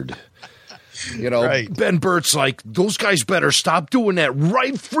covered. Right. Ben Burt's like, those guys better stop doing that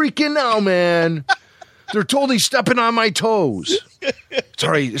right freaking now, man. They're totally stepping on my toes.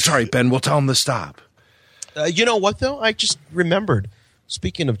 Sorry, Ben. We'll tell them to stop. You know what though? I just remembered.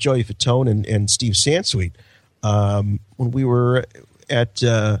 Speaking of Joey Fatone and Steve Sansweet, when we were at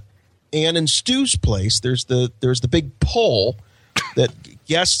Ann and Stu's place, there's the big poll that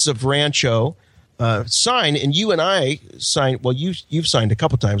guests of Rancho sign, and you and I signed. Well, you've signed a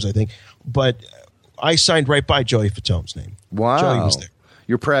couple times, I think, but I signed right by Joey Fatone's name. Wow, Joey was there.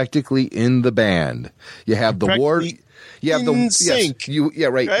 You're practically in the band. You have the ward. You have the NSYNC.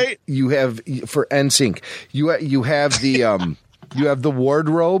 Yes, right. You have for NSYNC. You have the you have the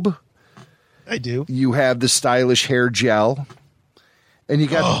wardrobe. I do. You have the stylish hair gel. And you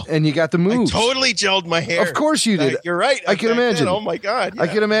got the moves. I totally gelled my hair. Of course you did. You're right. I can imagine. Oh my God! Yeah, I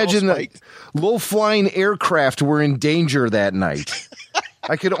can imagine that low flying aircraft were in danger that night.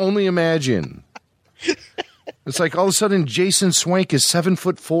 I could only imagine. It's like all of a sudden Jason Swank is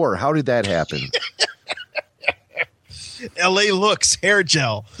 7'4". How did that happen? L.A. looks hair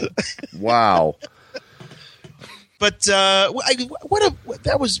gel. Wow. But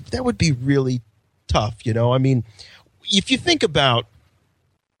that would be really tough. I mean, if you think about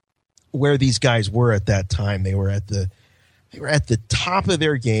where these guys were at that time, they were at the top of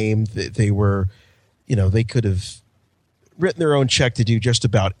their game. They were, they could have written their own check to do just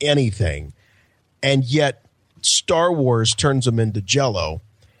about anything, and yet Star Wars turns them into Jell-O.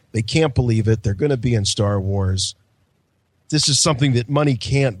 They can't believe it. They're going to be in Star Wars. This is something that money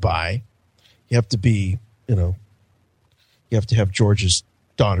can't buy. You have to be, you have to have George's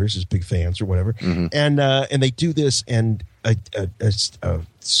daughters as big fans or whatever, and they do this, and a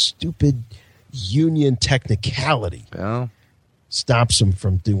stupid union technicality stops them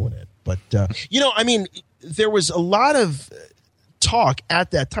from doing it. But I mean, there was a lot of talk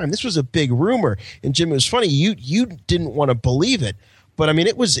at that time. This was a big rumor, and Jim, it was funny. You didn't want to believe it, But I mean,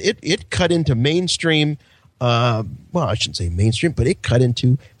 it cut into mainstream. Well, I shouldn't say mainstream, but it cut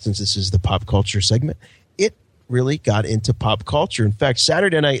into, since this is the pop culture segment, it really got into pop culture. In fact,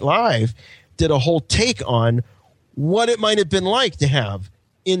 Saturday Night Live did a whole take on what it might have been like to have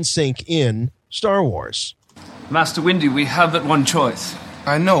NSYNC in Star Wars. Master Windu, we have but one choice.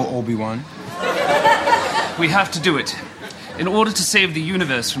 I know, Obi-Wan. We have to do it. In order to save the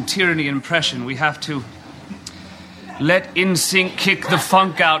universe from tyranny and oppression, we have to let NSYNC kick the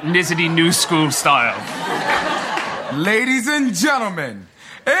funk out Nizzity New School style. Ladies and gentlemen,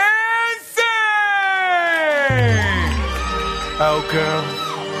 NSYNC! Oh, girl,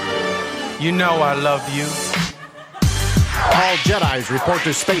 you know I love you. All Jedis report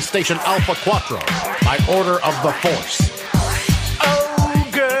to Space Station Alpha Quattro by order of the Force. Oh,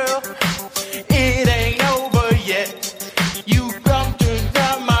 girl, it ain't over yet. You bumped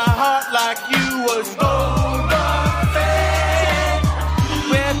inside my heart like you was Boba Fett.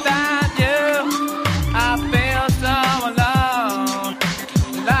 Without you, I feel so alone,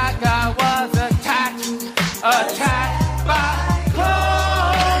 like I was attacked by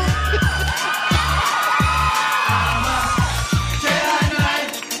clones. I'm a Jedi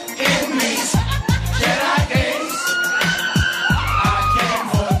Knight in these Jedi days. I can't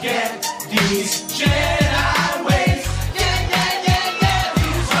forget these Jedi ways. Yeah.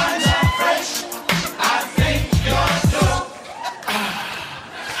 These ones are fresh. I think you're dope.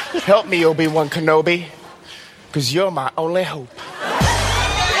 Help me, Obi-Wan Kenobi, because you're my only hope.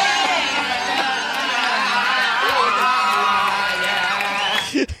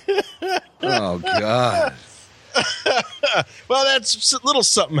 Oh, God. Well, that's a little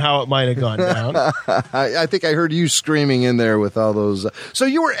something how it might have gone down. I think I heard you screaming in there with all those. So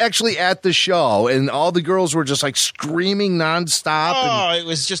you were actually at the show, and all the girls were just like screaming nonstop. Oh, it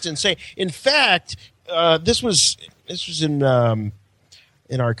was just insane. In fact, this was in our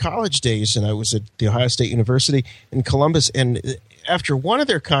college days, and I was at the Ohio State University in Columbus. And after one of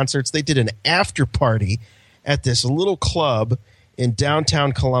their concerts, they did an after party at this little club in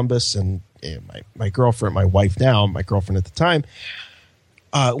downtown Columbus, and my girlfriend, my wife now, my girlfriend at the time,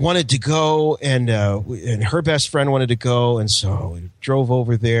 wanted to go, and her best friend wanted to go, and so we drove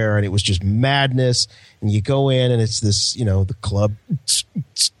over there, and it was just madness. And you go in, and it's this, the club,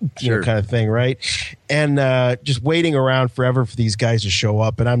 kind of thing, right? And just waiting around forever for these guys to show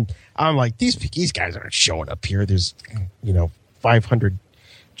up, and I'm like, these guys aren't showing up here. There's 500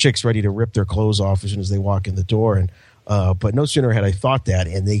 chicks ready to rip their clothes off as soon as they walk in the door, and but no sooner had I thought that,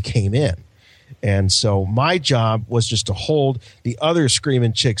 and they came in. And so my job was just to hold the other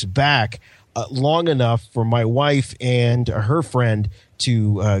screaming chicks back long enough for my wife and her friend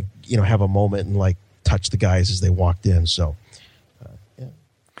to, have a moment and like touch the guys as they walked in. So, yeah.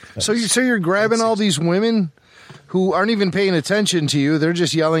 So you're grabbing all these women who aren't even paying attention to you. They're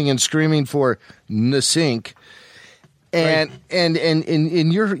just yelling and screaming for NSYNC.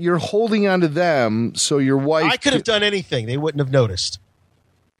 And you're holding on to them, so your wife. I could have done anything; they wouldn't have noticed.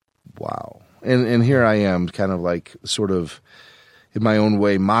 Wow! And here I am, kind of like, sort of, in my own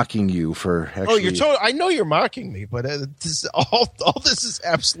way, mocking you for. Actually, oh, you're told. I know you're mocking me, but all this is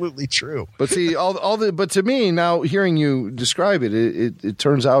absolutely true. But see, but to me now, hearing you describe it, it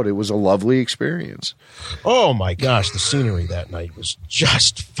turns out it was a lovely experience. Oh my gosh, the scenery that night was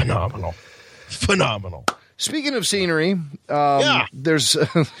just phenomenal. Speaking of scenery, there's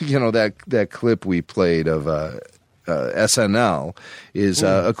that clip we played of SNL is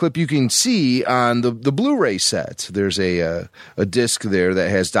a clip you can see on the Blu-ray set. There's a disc there that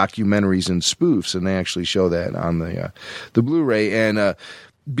has documentaries and spoofs, and they actually show that on the Blu-ray. And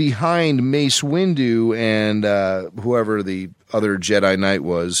behind Mace Windu and whoever the other Jedi Knight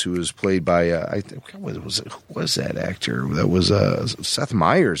was, who was played by I think who was that actor? That was Seth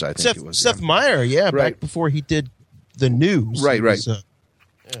Meyers. I think it was Seth Meyers. Yeah, right. Back before he did the news. Right.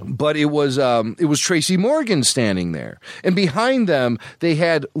 But it was Tracy Morgan standing there, and behind them they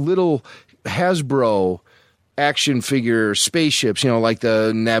had little Hasbro action figure spaceships, like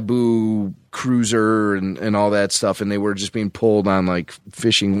the Naboo cruiser and all that stuff, and they were just being pulled on like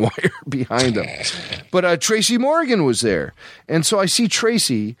fishing wire behind them. But Tracy Morgan was there, and so I see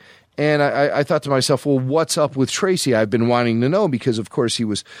Tracy, and I thought to myself, well, what's up with Tracy? I've been wanting to know, because of course he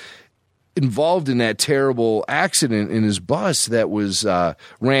was involved in that terrible accident in his bus that was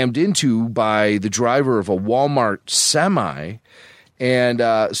rammed into by the driver of a Walmart semi. And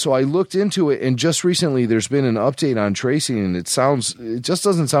so I looked into it, and just recently there's been an update on Tracy, and it just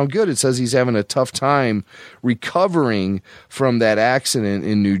doesn't sound good. It says he's having a tough time recovering from that accident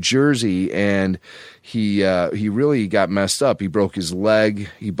in New Jersey, and he really got messed up. He broke his leg,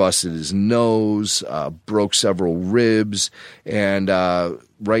 he busted his nose, broke several ribs, and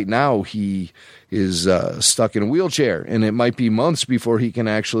right now he is stuck in a wheelchair, and it might be months before he can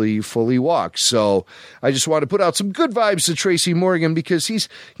actually fully walk. So I just want to put out some good vibes to Tracy Morgan, because he's,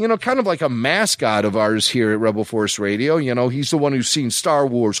 kind of like a mascot of ours here at Rebel Force Radio. He's the one who's seen Star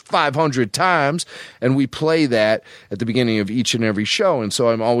Wars 500 times, and we play that at the beginning of each and every show. And so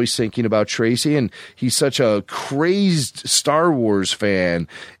I'm always thinking about Tracy, and he's such a crazed Star Wars fan.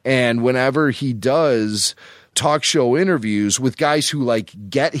 And whenever he does talk show interviews with guys who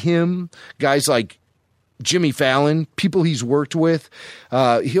get him, guys like Jimmy Fallon, people he's worked with,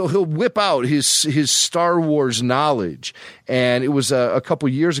 he'll whip out his Star Wars knowledge. And it was a couple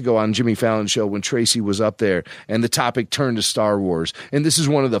years ago on Jimmy Fallon's show when Tracy was up there and the topic turned to Star Wars. And this is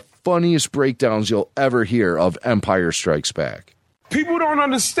one of the funniest breakdowns you'll ever hear of Empire Strikes Back. People don't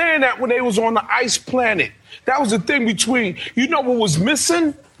understand that when they was on the ice planet. That was the thing between, what was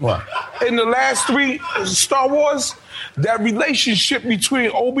missing? What? In the last 3 Star Wars? That relationship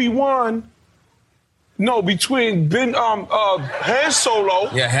between between Han Solo.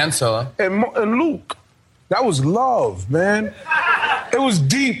 Yeah, Han Solo. And Luke. That was love, man. It was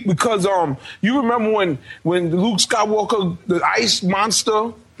deep because you remember when Luke Skywalker, the ice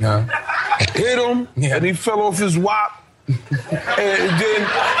monster, hit him and he fell off his wop. and then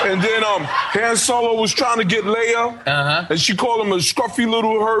Han Solo was trying to get Leia, and she called him a scruffy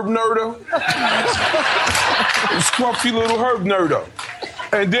little herb nerder. Scruffy little herb nerder.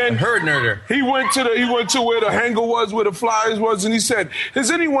 And then herd nerder. He went to where the hangar was, where the flyers was, and he said,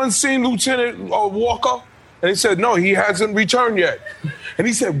 "Has anyone seen Lieutenant Walker?" And he said, "No, he hasn't returned yet." And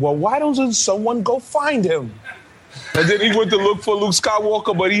he said, "Well, why doesn't someone go find him?" And then he went to look for Luke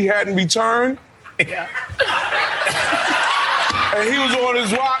Skywalker, but he hadn't returned. Yeah. And he was on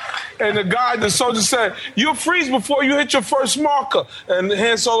his walk, and the soldier said, "You'll freeze before you hit your first marker." And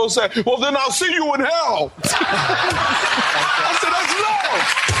Han Solo said, "Well, then I'll see you in hell." I said, "That's love.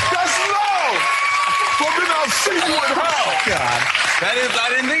 That's love. Well, then I'll see you in hell." God. I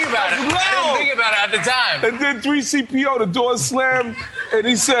didn't think about it. I didn't think about it at the time. And then 3CPO, the door slammed, and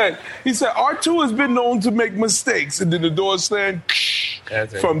he said, R2 has been known to make mistakes. And then the door slammed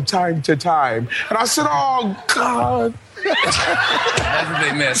from time to time. And I said, "Oh, God." That's what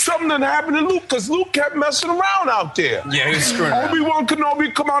they missed. Something that happened to Luke, because Luke kept messing around out there. Yeah, he was screwing around. Obi-Wan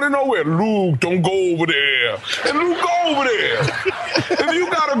Kenobi come out of nowhere. "Luke, don't go over there." And Luke go over there. If you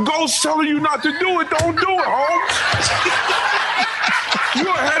got a ghost telling you not to do it, don't do it, Holmes. You're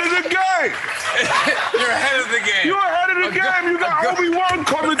ahead of the game. You're ahead of the game. You're ahead of the game. You got Obi-Wan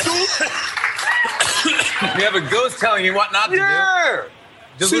coming through. You have a ghost telling you what not to do.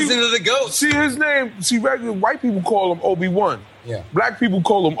 Just listen to the ghost. See his name. See, regular white people call him Obi-Wan. Yeah. Black people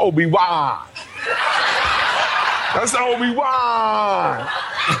call him Obi-Wan. That's Obi-Wan.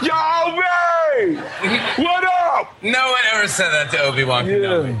 Yo, Obi! What up? No one ever said that to Obi-Wan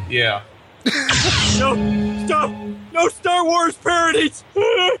Kenobi. Yeah. No, stop! No Star Wars parodies! Now,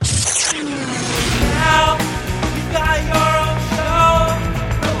 you got your own show,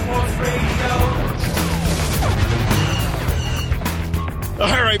 RebelForce Radio.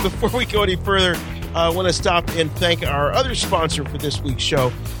 All right, before we go any further, I want to stop and thank our other sponsor for this week's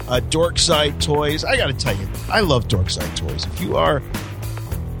show, Dorkside Toys. I got to tell you, I love Dorkside Toys. If you are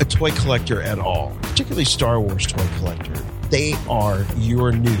a toy collector at all, particularly Star Wars toy collector, they are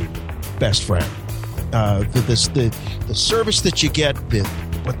your new best friend. The service that you get,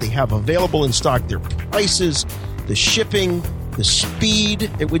 what they have available in stock, their prices, the shipping, the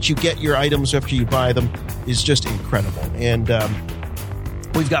speed at which you get your items after you buy them is just incredible. And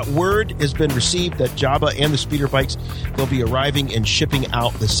we've got word has been received that Jabba and the speeder bikes, they'll be arriving and shipping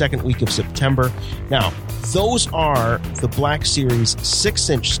out the second week of September. Now, those are the Black Series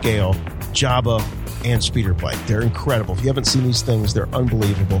 6-inch scale Jabba and speeder bike. They're incredible. If you haven't seen these things, they're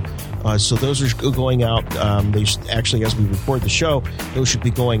unbelievable. So those are going out. They should, actually, as we record the show, those should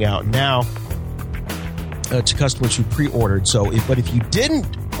be going out now to customers who pre-ordered. But if you didn't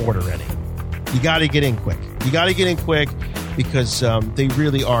order any, you got to get in quick. You got to get in quick because they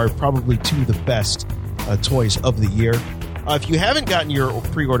really are probably two of the best toys of the year. If you haven't gotten your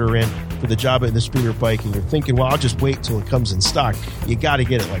pre-order in for the Jabba and the speeder bike and you're thinking, well, I'll just wait till it comes in stock, you got to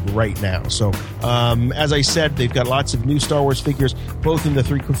get it like right now. So as I said, they've got lots of new Star Wars figures, both in the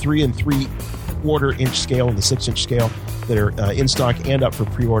 3 and 3/4 inch scale and the 6-inch scale that are in stock and up for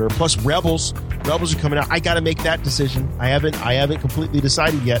pre-order. Plus Rebels are coming out. I got to make that decision. I haven't completely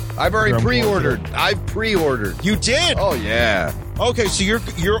decided yet. I've already pre-ordered. I've pre-ordered. You did? Oh yeah. Okay, so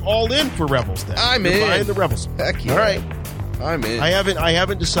you're all in for Rebels then. I'm you're in. Buying the Rebels. Heck yeah. All right. I'm in. I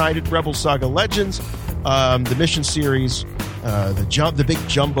haven't decided. Rebel Saga Legends, the Mission Series, the big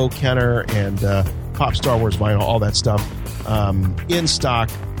Jumbo Kenner, and Pop Star Wars vinyl, all that stuff in stock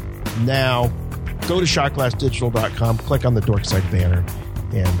now. Go to shotglassdigital.com, click on the Dorkside banner,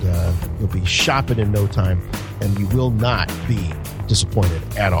 and you'll be shopping in no time, and you will not be disappointed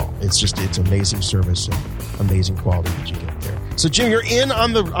at all. It's amazing service and amazing quality that you get there. So, Jim, you're in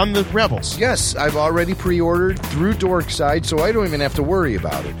on the Rebels. Yes, I've already pre-ordered through Dorkside, so I don't even have to worry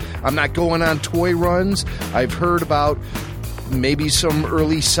about it. I'm not going on toy runs. I've heard about maybe some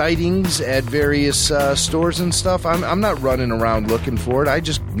early sightings at various stores and stuff. I'm not running around looking for it. I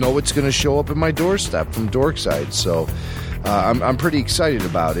just know it's going to show up at my doorstep from Dorkside. So I'm pretty excited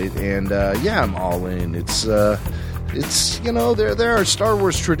about it, and yeah, I'm all in. It's there are Star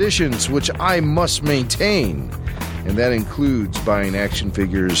Wars traditions which I must maintain, and that includes buying action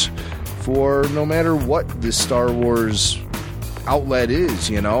figures for no matter what the Star Wars outlet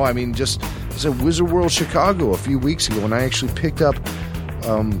is. I mean, just I was at Wizard World Chicago a few weeks ago, and I actually picked up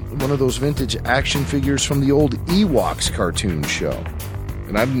one of those vintage action figures from the old Ewoks cartoon show.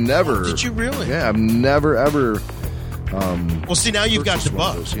 And I've never... Did you really? Yeah, I've never, ever... well, see, now you've got the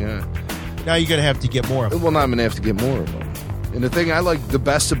bugs. Yeah. Now you're going to have to get more of them. Well, now I'm going to have to get more of them. And the thing I like the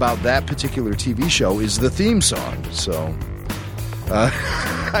best about that particular TV show is the theme song. So...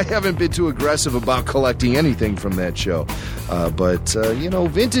 I haven't been too aggressive about collecting anything from that show. But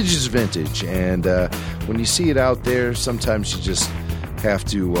vintage is vintage. And when you see it out there, sometimes you just have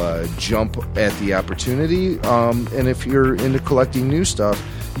to jump at the opportunity. And if you're into collecting new stuff,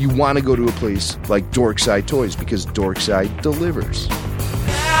 you want to go to a place like Dorkside Toys because Dorkside delivers.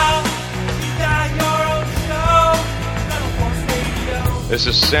 This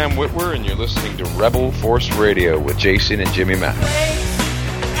is Sam Witwer, and you're listening to Rebel Force Radio with Jason and Jimmy Mack.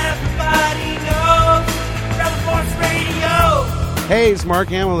 Hey, it's Mark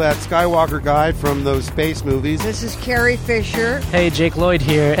Hamill, that Skywalker guy from those space movies. This is Carrie Fisher. Hey, Jake Lloyd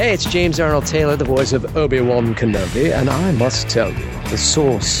here. Hey, it's James Arnold Taylor, the voice of Obi-Wan Kenobi, and I must tell you, the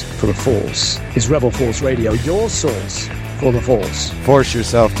source for the Force is Rebel Force Radio, your source for the Force. Force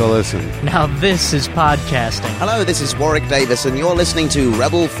yourself to listen. Now this is podcasting. Hello, this is Warwick Davis, and you're listening to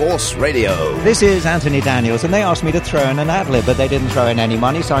Rebel Force Radio. This is Anthony Daniels, and they asked me to throw in an ad-lib, but they didn't throw in any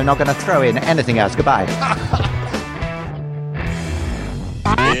money, so I'm not going to throw in anything else. Goodbye.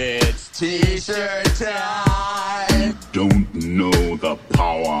 It's T-shirt time. Don't know the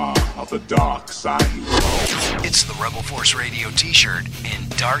power of the dark side. It's the Rebel Force Radio T-shirt in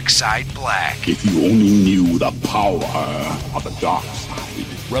Dark Side Black. If you only knew the power of the dark side.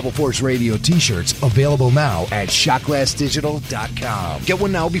 Rebel Force Radio T-shirts available now at shotglassdigital.com. Get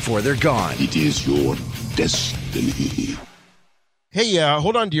one now before they're gone. It is your destiny. Hey,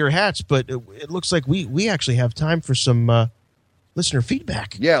 hold on to your hats, but it looks like we actually have time for some listener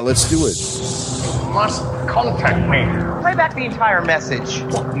feedback. Yeah, let's do it. Must contact me. Play back the entire message.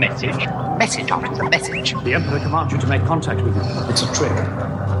 What message? Message, Orange, the message. The Emperor commands you to make contact with him. It's a trick.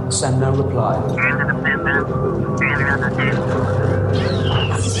 Send no reply.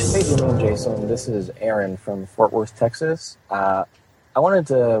 Hey, Jimmy and Jason. This is Aaron from Fort Worth, Texas. I wanted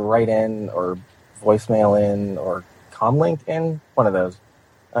to write in or voicemail in or comlink in, one of those,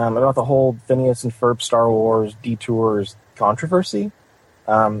 about the whole Phineas and Ferb Star Wars Detours controversy.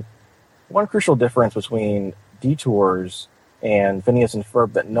 One crucial difference between Detours and Phineas and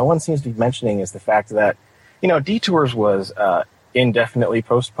Ferb that no one seems to be mentioning is the fact that, Detours was indefinitely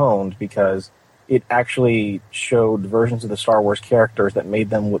postponed because it actually showed versions of the Star Wars characters that made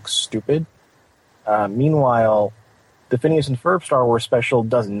them look stupid. Meanwhile, the Phineas and Ferb Star Wars special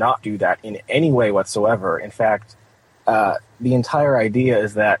does not do that in any way whatsoever. In fact, the entire idea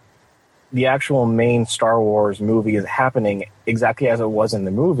is that the actual main Star Wars movie is happening exactly as it was in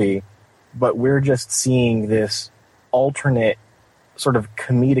the movie, but we're just seeing this alternate sort of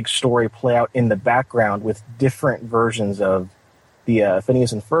comedic story play out in the background with different versions of the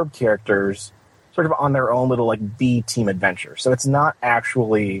Phineas and Ferb characters sort of on their own little B-team adventure. So it's not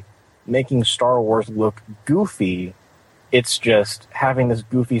actually making Star Wars look goofy. It's just having this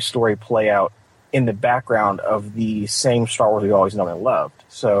goofy story play out in the background of the same Star Wars we've always known and loved.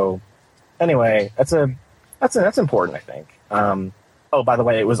 So anyway, that's important, I think. Oh, by the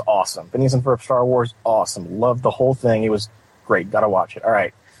way, it was awesome. Phineas and Ferb Star Wars, awesome. Loved the whole thing. It was great. Gotta watch it. All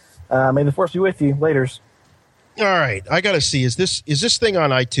right. May the Force be with you. Laters. All right. I gotta see. Is this thing on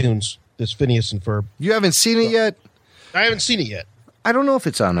iTunes? This Phineas and Ferb. You haven't seen it yet? I haven't seen it yet. I don't know if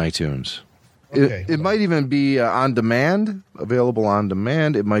it's on iTunes. Okay. It might even be on demand, available on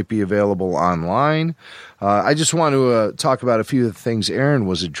demand. It might be available online. I just want to talk about a few of the things Aaron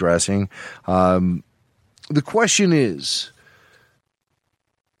was addressing. The question is,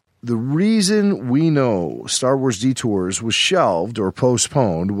 the reason we know Star Wars Detours was shelved or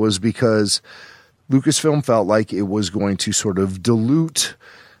postponed was because Lucasfilm felt like it was going to sort of dilute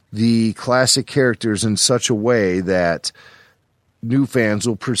the classic characters in such a way that new fans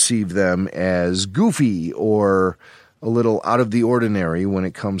will perceive them as goofy or a little out of the ordinary when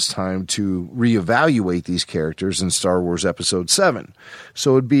it comes time to reevaluate these characters in Star Wars Episode VII.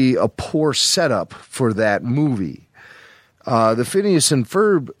 So it'd be a poor setup for that movie. The Phineas and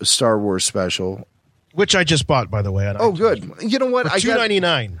Ferb Star Wars special, which I just bought, by the way. Oh, good. You know what? For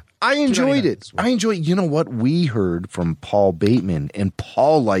 $2.99. I enjoyed it. You know what? We heard from Paul Bateman, and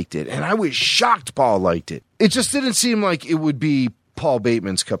Paul liked it, and I was shocked Paul liked it. It just didn't seem like it would be Paul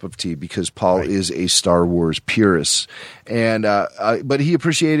Bateman's cup of tea because Paul is a Star Wars purist, and but he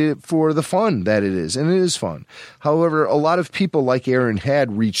appreciated it for the fun that it is, and it is fun. However, a lot of people like Aaron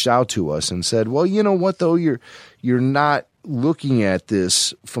had reached out to us and said, "Well, you know what? Though you're not looking at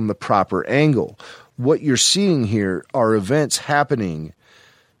this from the proper angle. What you're seeing here are events happening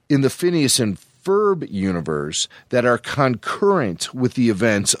in the Phineas and Ferb universe that are concurrent with the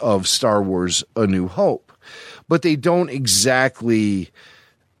events of Star Wars A New Hope. But they don't exactly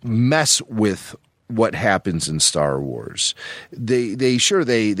mess with what happens in Star Wars. They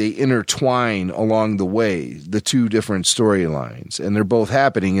intertwine along the way, the two different storylines, and they're both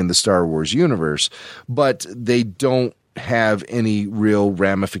happening in the Star Wars universe, but they don't have any real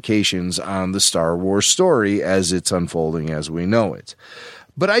ramifications on the Star Wars story as it's unfolding as we know it.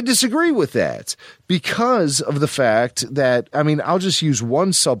 But I disagree with that because of the fact that, I mean, I'll just use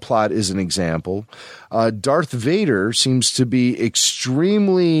one subplot as an example. Darth Vader seems to be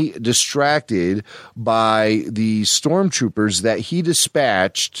extremely distracted by the stormtroopers that he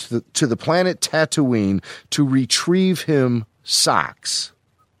dispatched to the planet Tatooine to retrieve him socks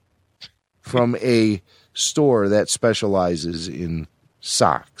from a store that specializes in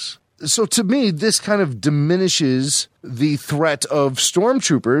socks. So to me, this kind of diminishes the threat of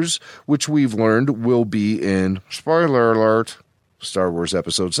stormtroopers, which we've learned will be in, spoiler alert, Star Wars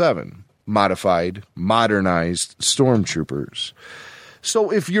Episode VII, modified, modernized stormtroopers.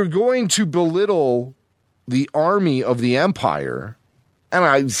 So if you're going to belittle the army of the Empire, and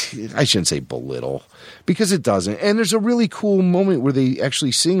I shouldn't say belittle, because it doesn't, and there's a really cool moment where they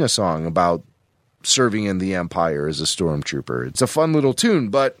actually sing a song about serving in the Empire as a stormtrooper. It's a fun little tune,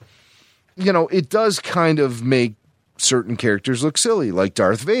 but you know, it does kind of make certain characters look silly, like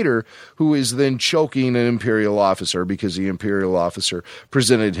Darth Vader, who is then choking an Imperial officer because the Imperial officer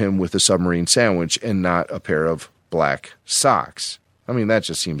presented him with a submarine sandwich and not a pair of black socks. I mean, that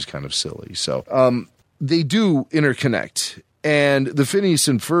just seems kind of silly. So they do interconnect, and the Phineas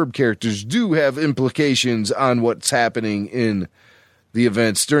and Ferb characters do have implications on what's happening in the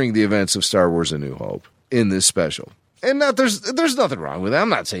events, during the events of Star Wars A New Hope in this special. And there's nothing wrong with it. I'm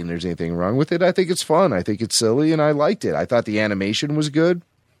not saying there's anything wrong with it. I think it's fun. I think it's silly, and I liked it. I thought the animation was good.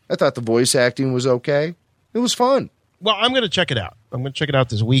 I thought the voice acting was okay. It was fun. Well, I'm going to check it out. I'm going to check it out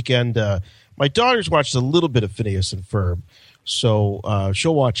this weekend. My daughter's watched a little bit of Phineas and Ferb, so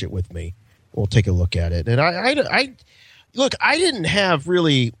she'll watch it with me. We'll take a look at it. And I look, I didn't have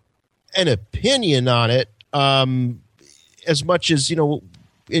really an opinion on it as much as, you know,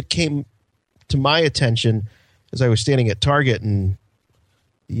 it came to my attention as I was standing at Target, and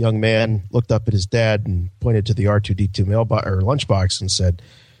the young man looked up at his dad and pointed to the R2-D2 mailbox or lunchbox and said,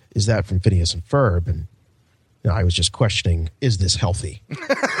 "Is that from Phineas and Ferb?" And you know, I was just questioning, is this healthy?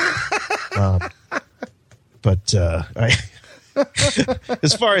 But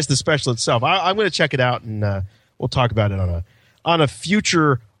as far as the special itself, I'm going to check it out, and we'll talk about it on a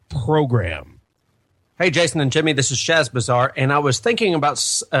future program. Hey, Jason and Jimmy, this is Shaz Bazaar, and I was thinking about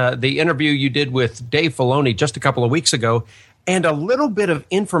the interview you did with Dave Filoni just a couple of weeks ago, and a little bit of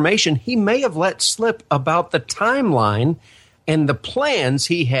information he may have let slip about the timeline and the plans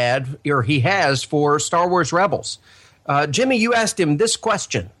he has for Star Wars Rebels. Jimmy, you asked him this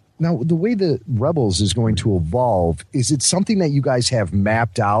question. Now, the way the Rebels is going to evolve, is it something that you guys have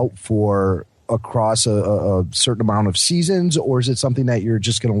mapped out for across a certain amount of seasons, or is it something that you're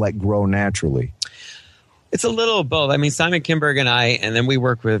just going to let grow naturally? It's a little of both. I mean, Simon Kinberg and I, and then we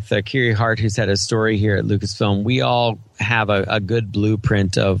work with Kiri Hart, who's had a story here at Lucasfilm. We all have a good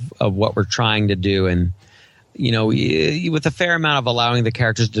blueprint of what we're trying to do. And, you know, with a fair amount of allowing the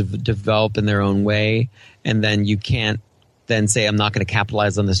characters to develop in their own way, and then you can't then say, I'm not going to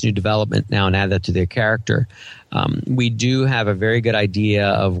capitalize on this new development now and add that to their character. We do have a very good idea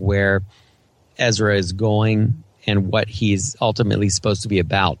of where Ezra is going and what he's ultimately supposed to be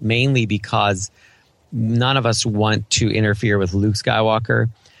about, mainly because none of us want to interfere with Luke Skywalker.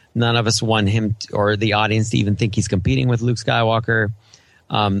 None of us want him or the audience to even think he's competing with Luke Skywalker.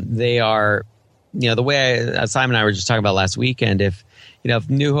 They are, the way Simon and I were just talking about last weekend, if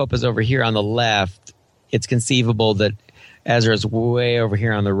New Hope is over here on the left, it's conceivable that Ezra's way over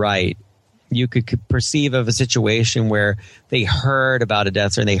here on the right. You could perceive of a situation where they heard about a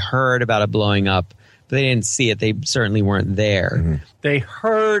Death Star and they heard about it blowing up, but they didn't see it. They certainly weren't there. Mm-hmm. They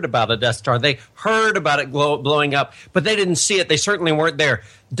heard about a Death Star. They heard about it blowing up, but they didn't see it. They certainly weren't there.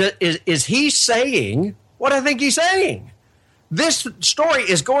 Is he saying what I think he's saying? This story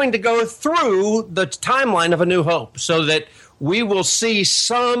is going to go through the timeline of A New Hope so that we will see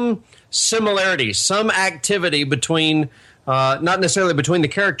some similarities, some activity between not necessarily between the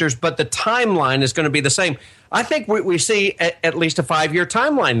characters, but the timeline is going to be the same. I think we see at least a 5-year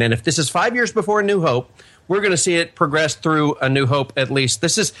timeline then. If this is 5 years before A New Hope, we're going to see it progress through A New Hope at least.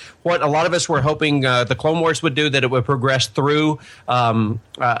 This is what a lot of us were hoping the Clone Wars would do, that it would progress through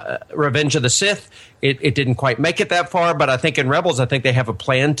Revenge of the Sith. It didn't quite make it that far, but I think in Rebels, I think they have a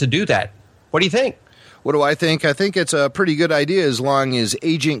plan to do that. What do you think? What do I think? I think it's a pretty good idea as long as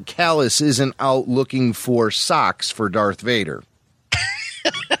Agent Callus isn't out looking for socks for Darth Vader.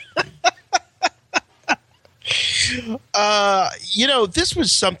 This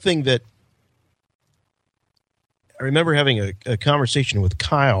was something that I remember having a conversation with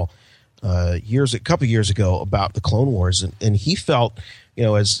Kyle a couple years ago about the Clone Wars, and he felt,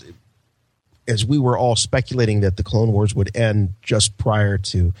 as we were all speculating that the Clone Wars would end just prior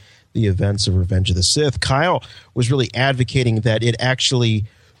to the events of Revenge of the Sith, Kyle was really advocating that it actually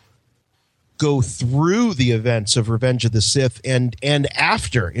go through the events of Revenge of the Sith and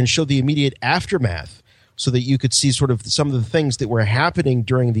after, and show the immediate aftermath, so that you could see sort of some of the things that were happening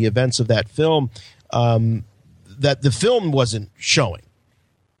during the events of that film that the film wasn't showing.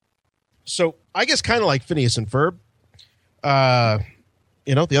 So I guess kind of like Phineas and Ferb, the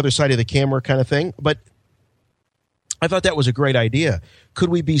other side of the camera kind of thing. But I thought that was a great idea. Could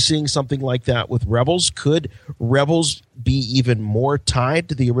we be seeing something like that with Rebels? Could Rebels be even more tied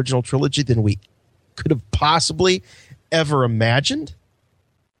to the original trilogy than we could have possibly ever imagined?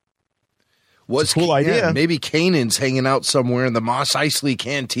 It's a cool idea. Yeah, maybe Kanan's hanging out somewhere in the Mos Eisley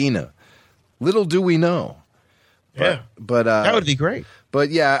Cantina. Little do we know. But that would be great.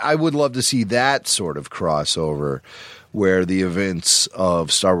 But yeah, I would love to see that sort of crossover where the events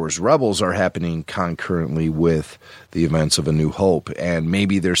of Star Wars Rebels are happening concurrently with the events of A New Hope. And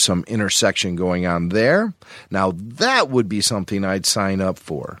maybe there's some intersection going on there. Now, that would be something I'd sign up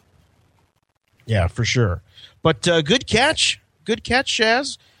for. Yeah, for sure. But good catch. Good catch,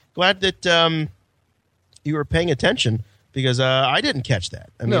 Shaz. Glad that you were paying attention, because I didn't catch that.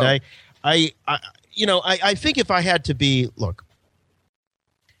 I mean, I think if I had to be, look,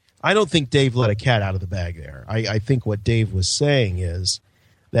 I don't think Dave let a cat out of the bag there. I think what Dave was saying is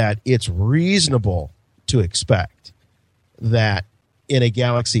that it's reasonable to expect that in a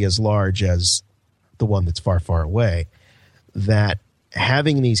galaxy as large as the one that's far, far away, that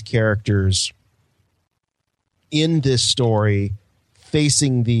having these characters in this story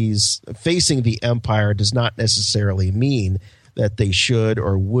facing the Empire does not necessarily mean that they should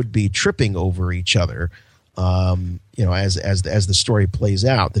or would be tripping over each other. As the story plays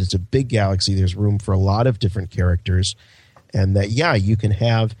out, that it's a big galaxy, there's room for a lot of different characters, and that, you can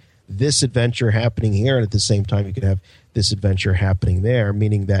have this adventure happening here, and at the same time you can have this adventure happening there,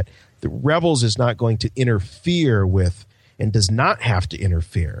 meaning that the Rebels is not going to interfere with, and does not have to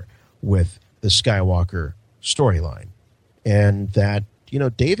interfere with, the Skywalker storyline. And that,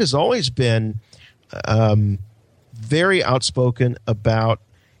 Dave has always been very outspoken about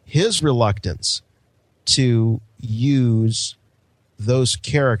his reluctance to use those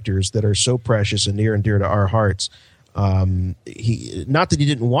characters that are so precious and near and dear to our hearts. Not that he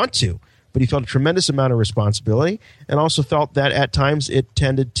didn't want to, but he felt a tremendous amount of responsibility, and also felt that at times it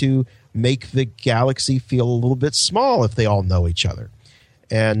tended to make the galaxy feel a little bit small if they all know each other.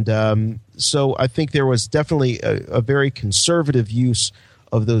 And so I think there was definitely a very conservative use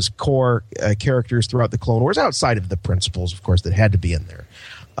of those core characters throughout the Clone Wars, outside of the principles, of course, that had to be in there.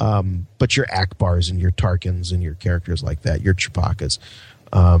 But your Akbars and your Tarkins and your characters like that, your Chewbacca's,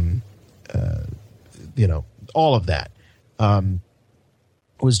 all of that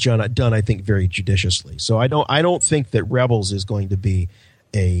was done, I think, very judiciously. So I don't think that Rebels is going to be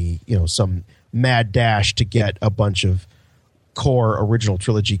some mad dash to get a bunch of core original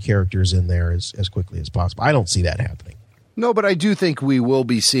trilogy characters in there as quickly as possible. I don't see that happening. No, but I do think we will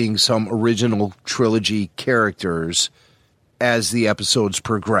be seeing some original trilogy characters as the episodes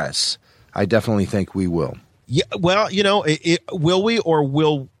progress. I definitely think we will. Yeah, well, will we, or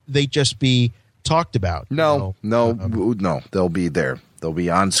will they just be talked about? No, they'll be there. They'll be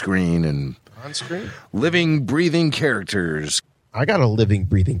on screen and on screen, living, breathing characters. I got a living,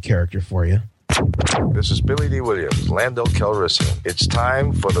 breathing character for you. This is Billy Dee Williams, Lando Calrissian. It's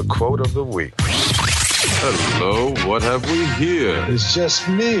time for the quote of the week. Hello, what have we here? It's just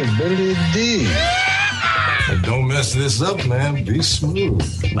me, Billy Dee. Don't mess this up, man. Be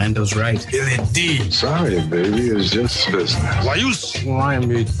smooth. Lando's right. Billy Dee. Sorry, baby. It's just business. Why you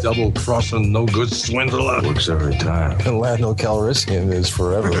slimy, double-crossing, no-good swindler? Works every time. And Lando Calrissian is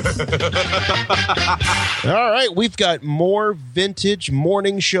forever. All right, we've got more vintage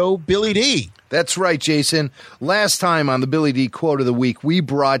morning show Billy Dee. That's right, Jason. Last time on the Billy Dee Quote of the Week, we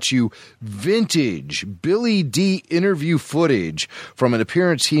brought you vintage Billy Dee interview footage from an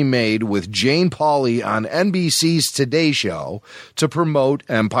appearance he made with Jane Pauley on NBC's Today Show to promote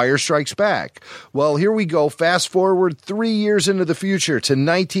Empire Strikes Back. Well, here we go. Fast forward 3 years into the future to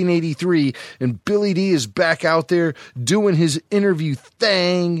 1983, and Billy Dee is back out there doing his interview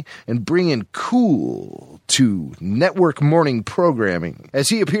thing and bringing cool to network morning programming as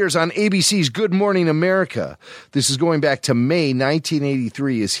he appears on ABC's Good Morning America. This is going back to May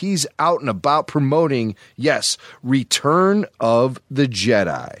 1983 as he's out and about promoting, yes, Return of the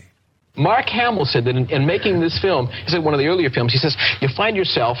Jedi. Mark Hamill said that in making this film, he said one of the earlier films, he says, you find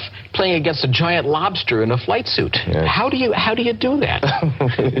yourself playing against a giant lobster in a flight suit. Yeah. How do you do that?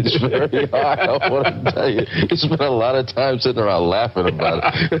 It's very hard. I want to tell you. You spend a lot of time sitting around laughing about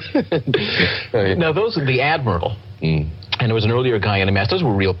it. Now, those are the Admiral. And there was an earlier guy in a mask. Those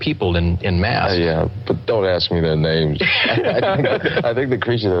were real people in masks. Yeah, but don't ask me their names. I think the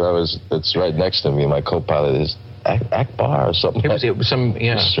creature that's right next to me, my co-pilot, is Akbar or something. It was some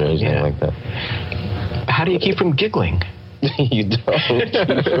strange name like that. How do you keep from giggling? You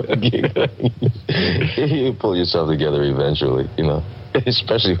don't. You pull yourself together eventually,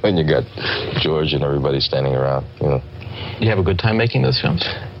 especially when you got George and everybody standing around, You have a good time making those films?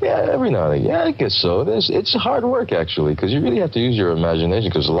 Yeah, every now and then. Yeah, I guess so. It's hard work, actually, because you really have to use your imagination,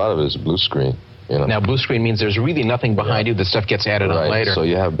 because a lot of it is blue screen. Now, blue screen means there's really nothing behind you. The stuff gets added on later. So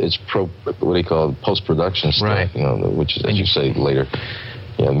you have, what do you call it, post-production stuff, right. Which is, as you say, later.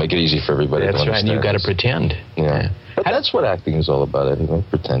 Make it easy for everybody to understand. That's right, and you've got to pretend. Yeah. But that's what acting is all about, anyway,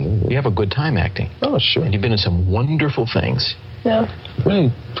 pretending. You have a good time acting. Oh, sure. And you've been in some wonderful things. Yeah,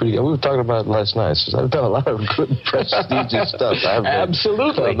 really pretty good. We were talking about it last night. I've done a lot of good, prestigious stuff.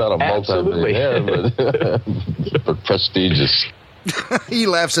 Absolutely. I'm not a multi-millionaire, but prestigious. He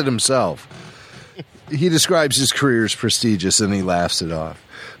laughs at himself. He describes his career as prestigious, and he laughs it off.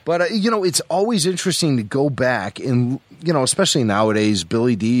 But, it's always interesting to go back and, especially nowadays,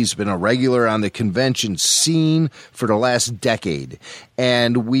 Billy Dee's been a regular on the convention scene for the last decade.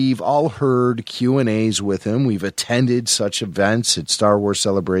 And we've all heard Q&As with him. We've attended such events at Star Wars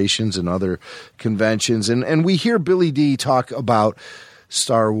celebrations and other conventions. And we hear Billy Dee talk about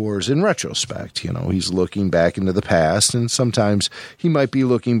Star Wars in retrospect. He's looking back into the past, and sometimes he might be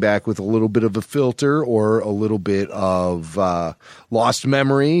looking back with a little bit of a filter or a little bit of lost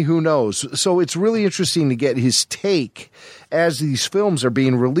memory. Who knows? So it's really interesting to get his take as these films are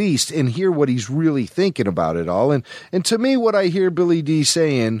being released and hear what he's really thinking about it all. And to me, what I hear Billy Dee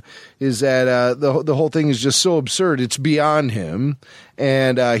saying is that the whole thing is just so absurd. It's beyond him,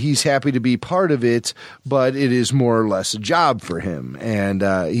 and he's happy to be part of it, but it is more or less a job for him, and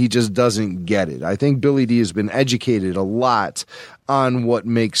he just doesn't get it. I think Billy Dee has been educated a lot on what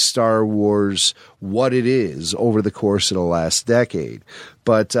makes Star Wars what it is over the course of the last decade.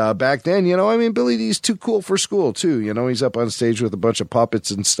 But back then, Billy Dee's too cool for school, too. He's up on stage with a bunch of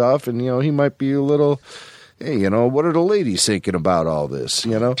puppets and stuff, and, he might be a little, hey, what are the ladies thinking about all this,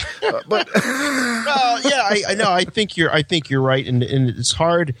 But I know. I think you're right, and it's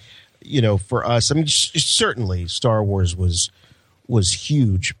hard, for us. I mean, certainly Star Wars was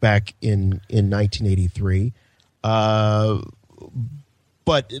huge back in 1983.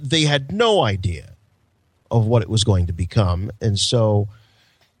 But they had no idea of what it was going to become. And so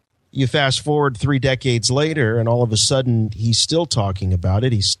you fast forward 3 decades later, and all of a sudden he's still talking about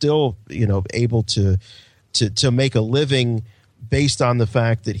it. He's still, able to make a living based on the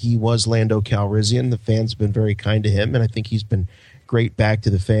fact that he was Lando Calrissian. The fans have been very kind to him, and I think he's been great back to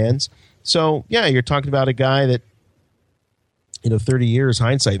the fans. So, yeah, you're talking about a guy that, 30 years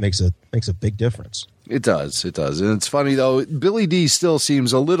hindsight makes a big difference. It does. And it's funny, though, Billy Dee still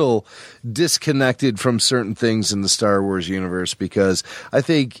seems a little disconnected from certain things in the Star Wars universe, because I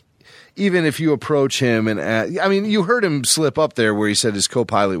think even if you approach him you heard him slip up there where he said his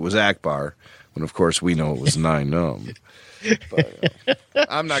co-pilot was Akbar, when of course we know it was Nine Numb. But,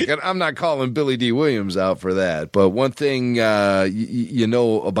 I'm not calling Billy Dee Williams out for that. But one thing you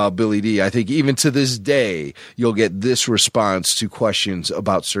know about Billy Dee, I think even to this day, you'll get this response to questions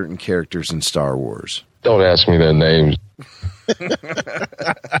about certain characters in Star Wars. Don't ask me their names.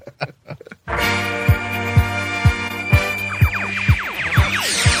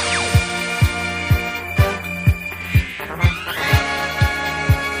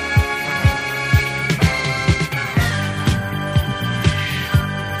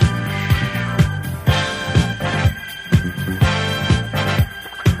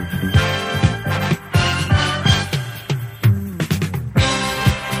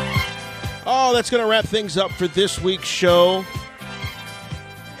 That's going to wrap things up for this week's show.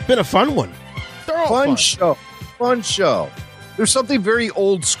 Been a fun one. They're all fun. Fun show. There's something very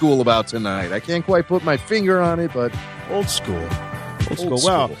old school about tonight. I can't quite put my finger on it, but old school. Old school.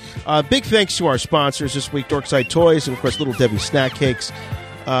 Well, big thanks to our sponsors this week, Dorkside Toys and, of course, Little Debbie Snack Cakes.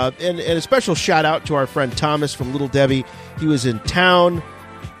 And a special shout-out to our friend Thomas from Little Debbie. He was in town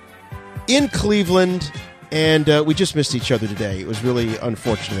in Cleveland, and we just missed each other today. It was really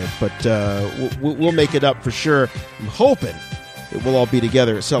unfortunate, but we'll make it up for sure. I'm hoping it will all be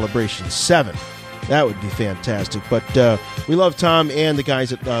together at Celebration 7. That would be fantastic. But we love Tom and the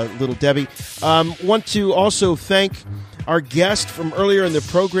guys at Little Debbie. Want to also thank our guest from earlier in the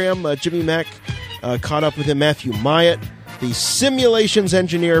program, Jimmy Mack. Caught up with him, Matthew Myatt, the simulations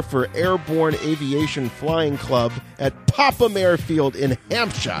engineer for Airborne Aviation Flying Club at Popham Airfield in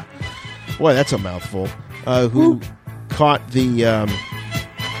Hampshire. Boy, that's a mouthful. Who caught the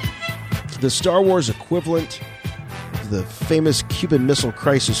Star Wars equivalent of the famous Cuban Missile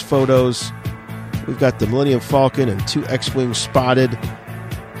Crisis photos. We've got the Millennium Falcon and 2 X-Wings spotted.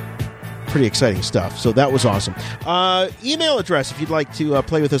 Pretty exciting stuff. So that was awesome. Email address, if you'd like to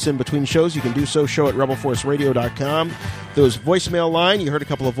play with us in between shows, you can do so, show at RebelForceRadio.com. Those voicemail line, you heard a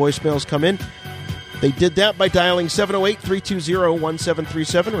couple of voicemails come in. They did that by dialing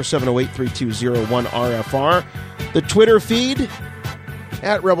 708-320-1737 or 708-320-1RFR. The Twitter feed,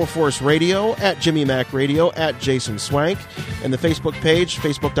 at Rebel Force Radio, at Jimmy Mac Radio, at Jason Swank. And the Facebook page,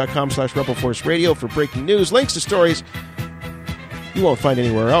 facebook.com/Rebel Force Radio for breaking news, links to stories you won't find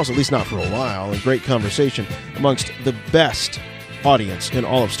anywhere else, at least not for a while. A great conversation amongst the best audience in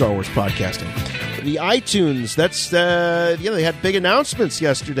all of Star Wars podcasting. The iTunes, they had big announcements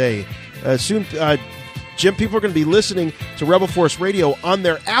yesterday. Soon, Jim, people are going to be listening to Rebel Force Radio on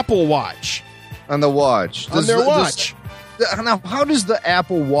their Apple Watch. On the watch. Now, how does the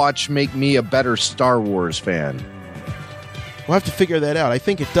Apple Watch make me a better Star Wars fan? We'll have to figure that out. I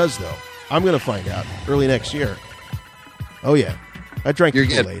think it does, though. I'm going to find out early next year. Oh, yeah. I drank the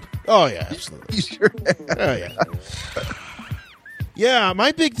Kool-Aid. Oh, yeah, absolutely. You sure oh, yeah. Yeah,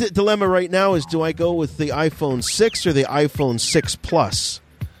 my big dilemma right now is, do I go with the iPhone 6 or the iPhone 6 Plus?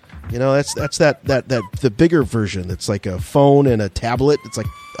 You know, that's the bigger version. It's like a phone and a tablet. It's like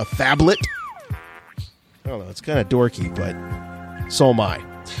a phablet. I don't know. It's kind of dorky, but so am I.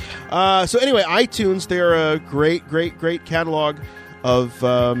 So anyway, iTunes, they're a great catalog of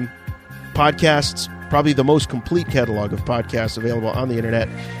podcasts. Probably the most complete catalog of podcasts available on the internet.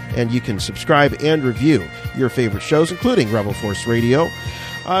 And you can subscribe and review your favorite shows, including Rebel Force Radio.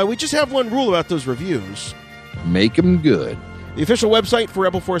 We just have one rule about those reviews. Make them good. The official website for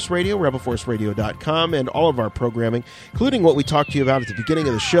Rebel Force Radio, RebelForceRadio.com, and all of our programming, including what we talked to you about at the beginning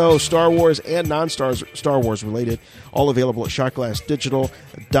of the show, Star Wars and non-Star Wars related, all available at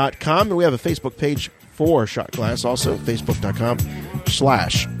ShotGlassDigital.com. And we have a Facebook page for Shot Glass, also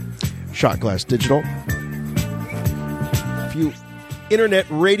Facebook.com/ShotGlassDigital. If you internet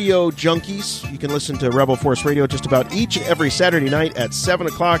radio junkies, you can listen to Rebel Force Radio just about each and every Saturday night at 7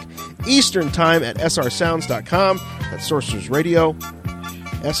 o'clock Eastern Time at srsounds.com. That's Sorcerers Radio,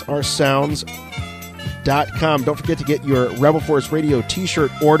 srsounds.com. Don't forget to get your Rebel Force Radio t-shirt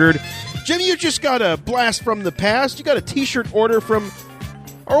ordered. Jimmy, you just got a blast from the past. You got a t-shirt order from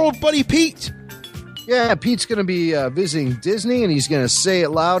our old buddy Pete. Yeah, Pete's going to be visiting Disney, and he's going to say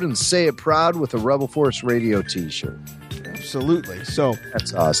it loud and say it proud with a Rebel Force Radio t-shirt. Absolutely. So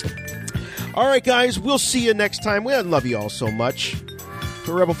that's awesome. All right, guys, we'll see you next time. We love you all so much.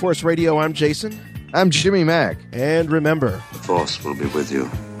 For Rebel Force Radio, I'm Jason. I'm Jimmy Mack. And remember, the Force will be with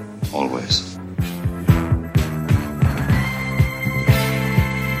you always.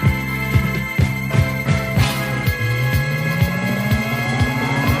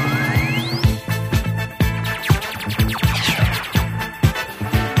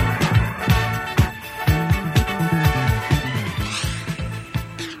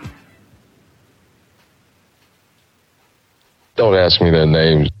 Don't ask me their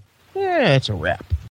names. Yeah, it's a wrap.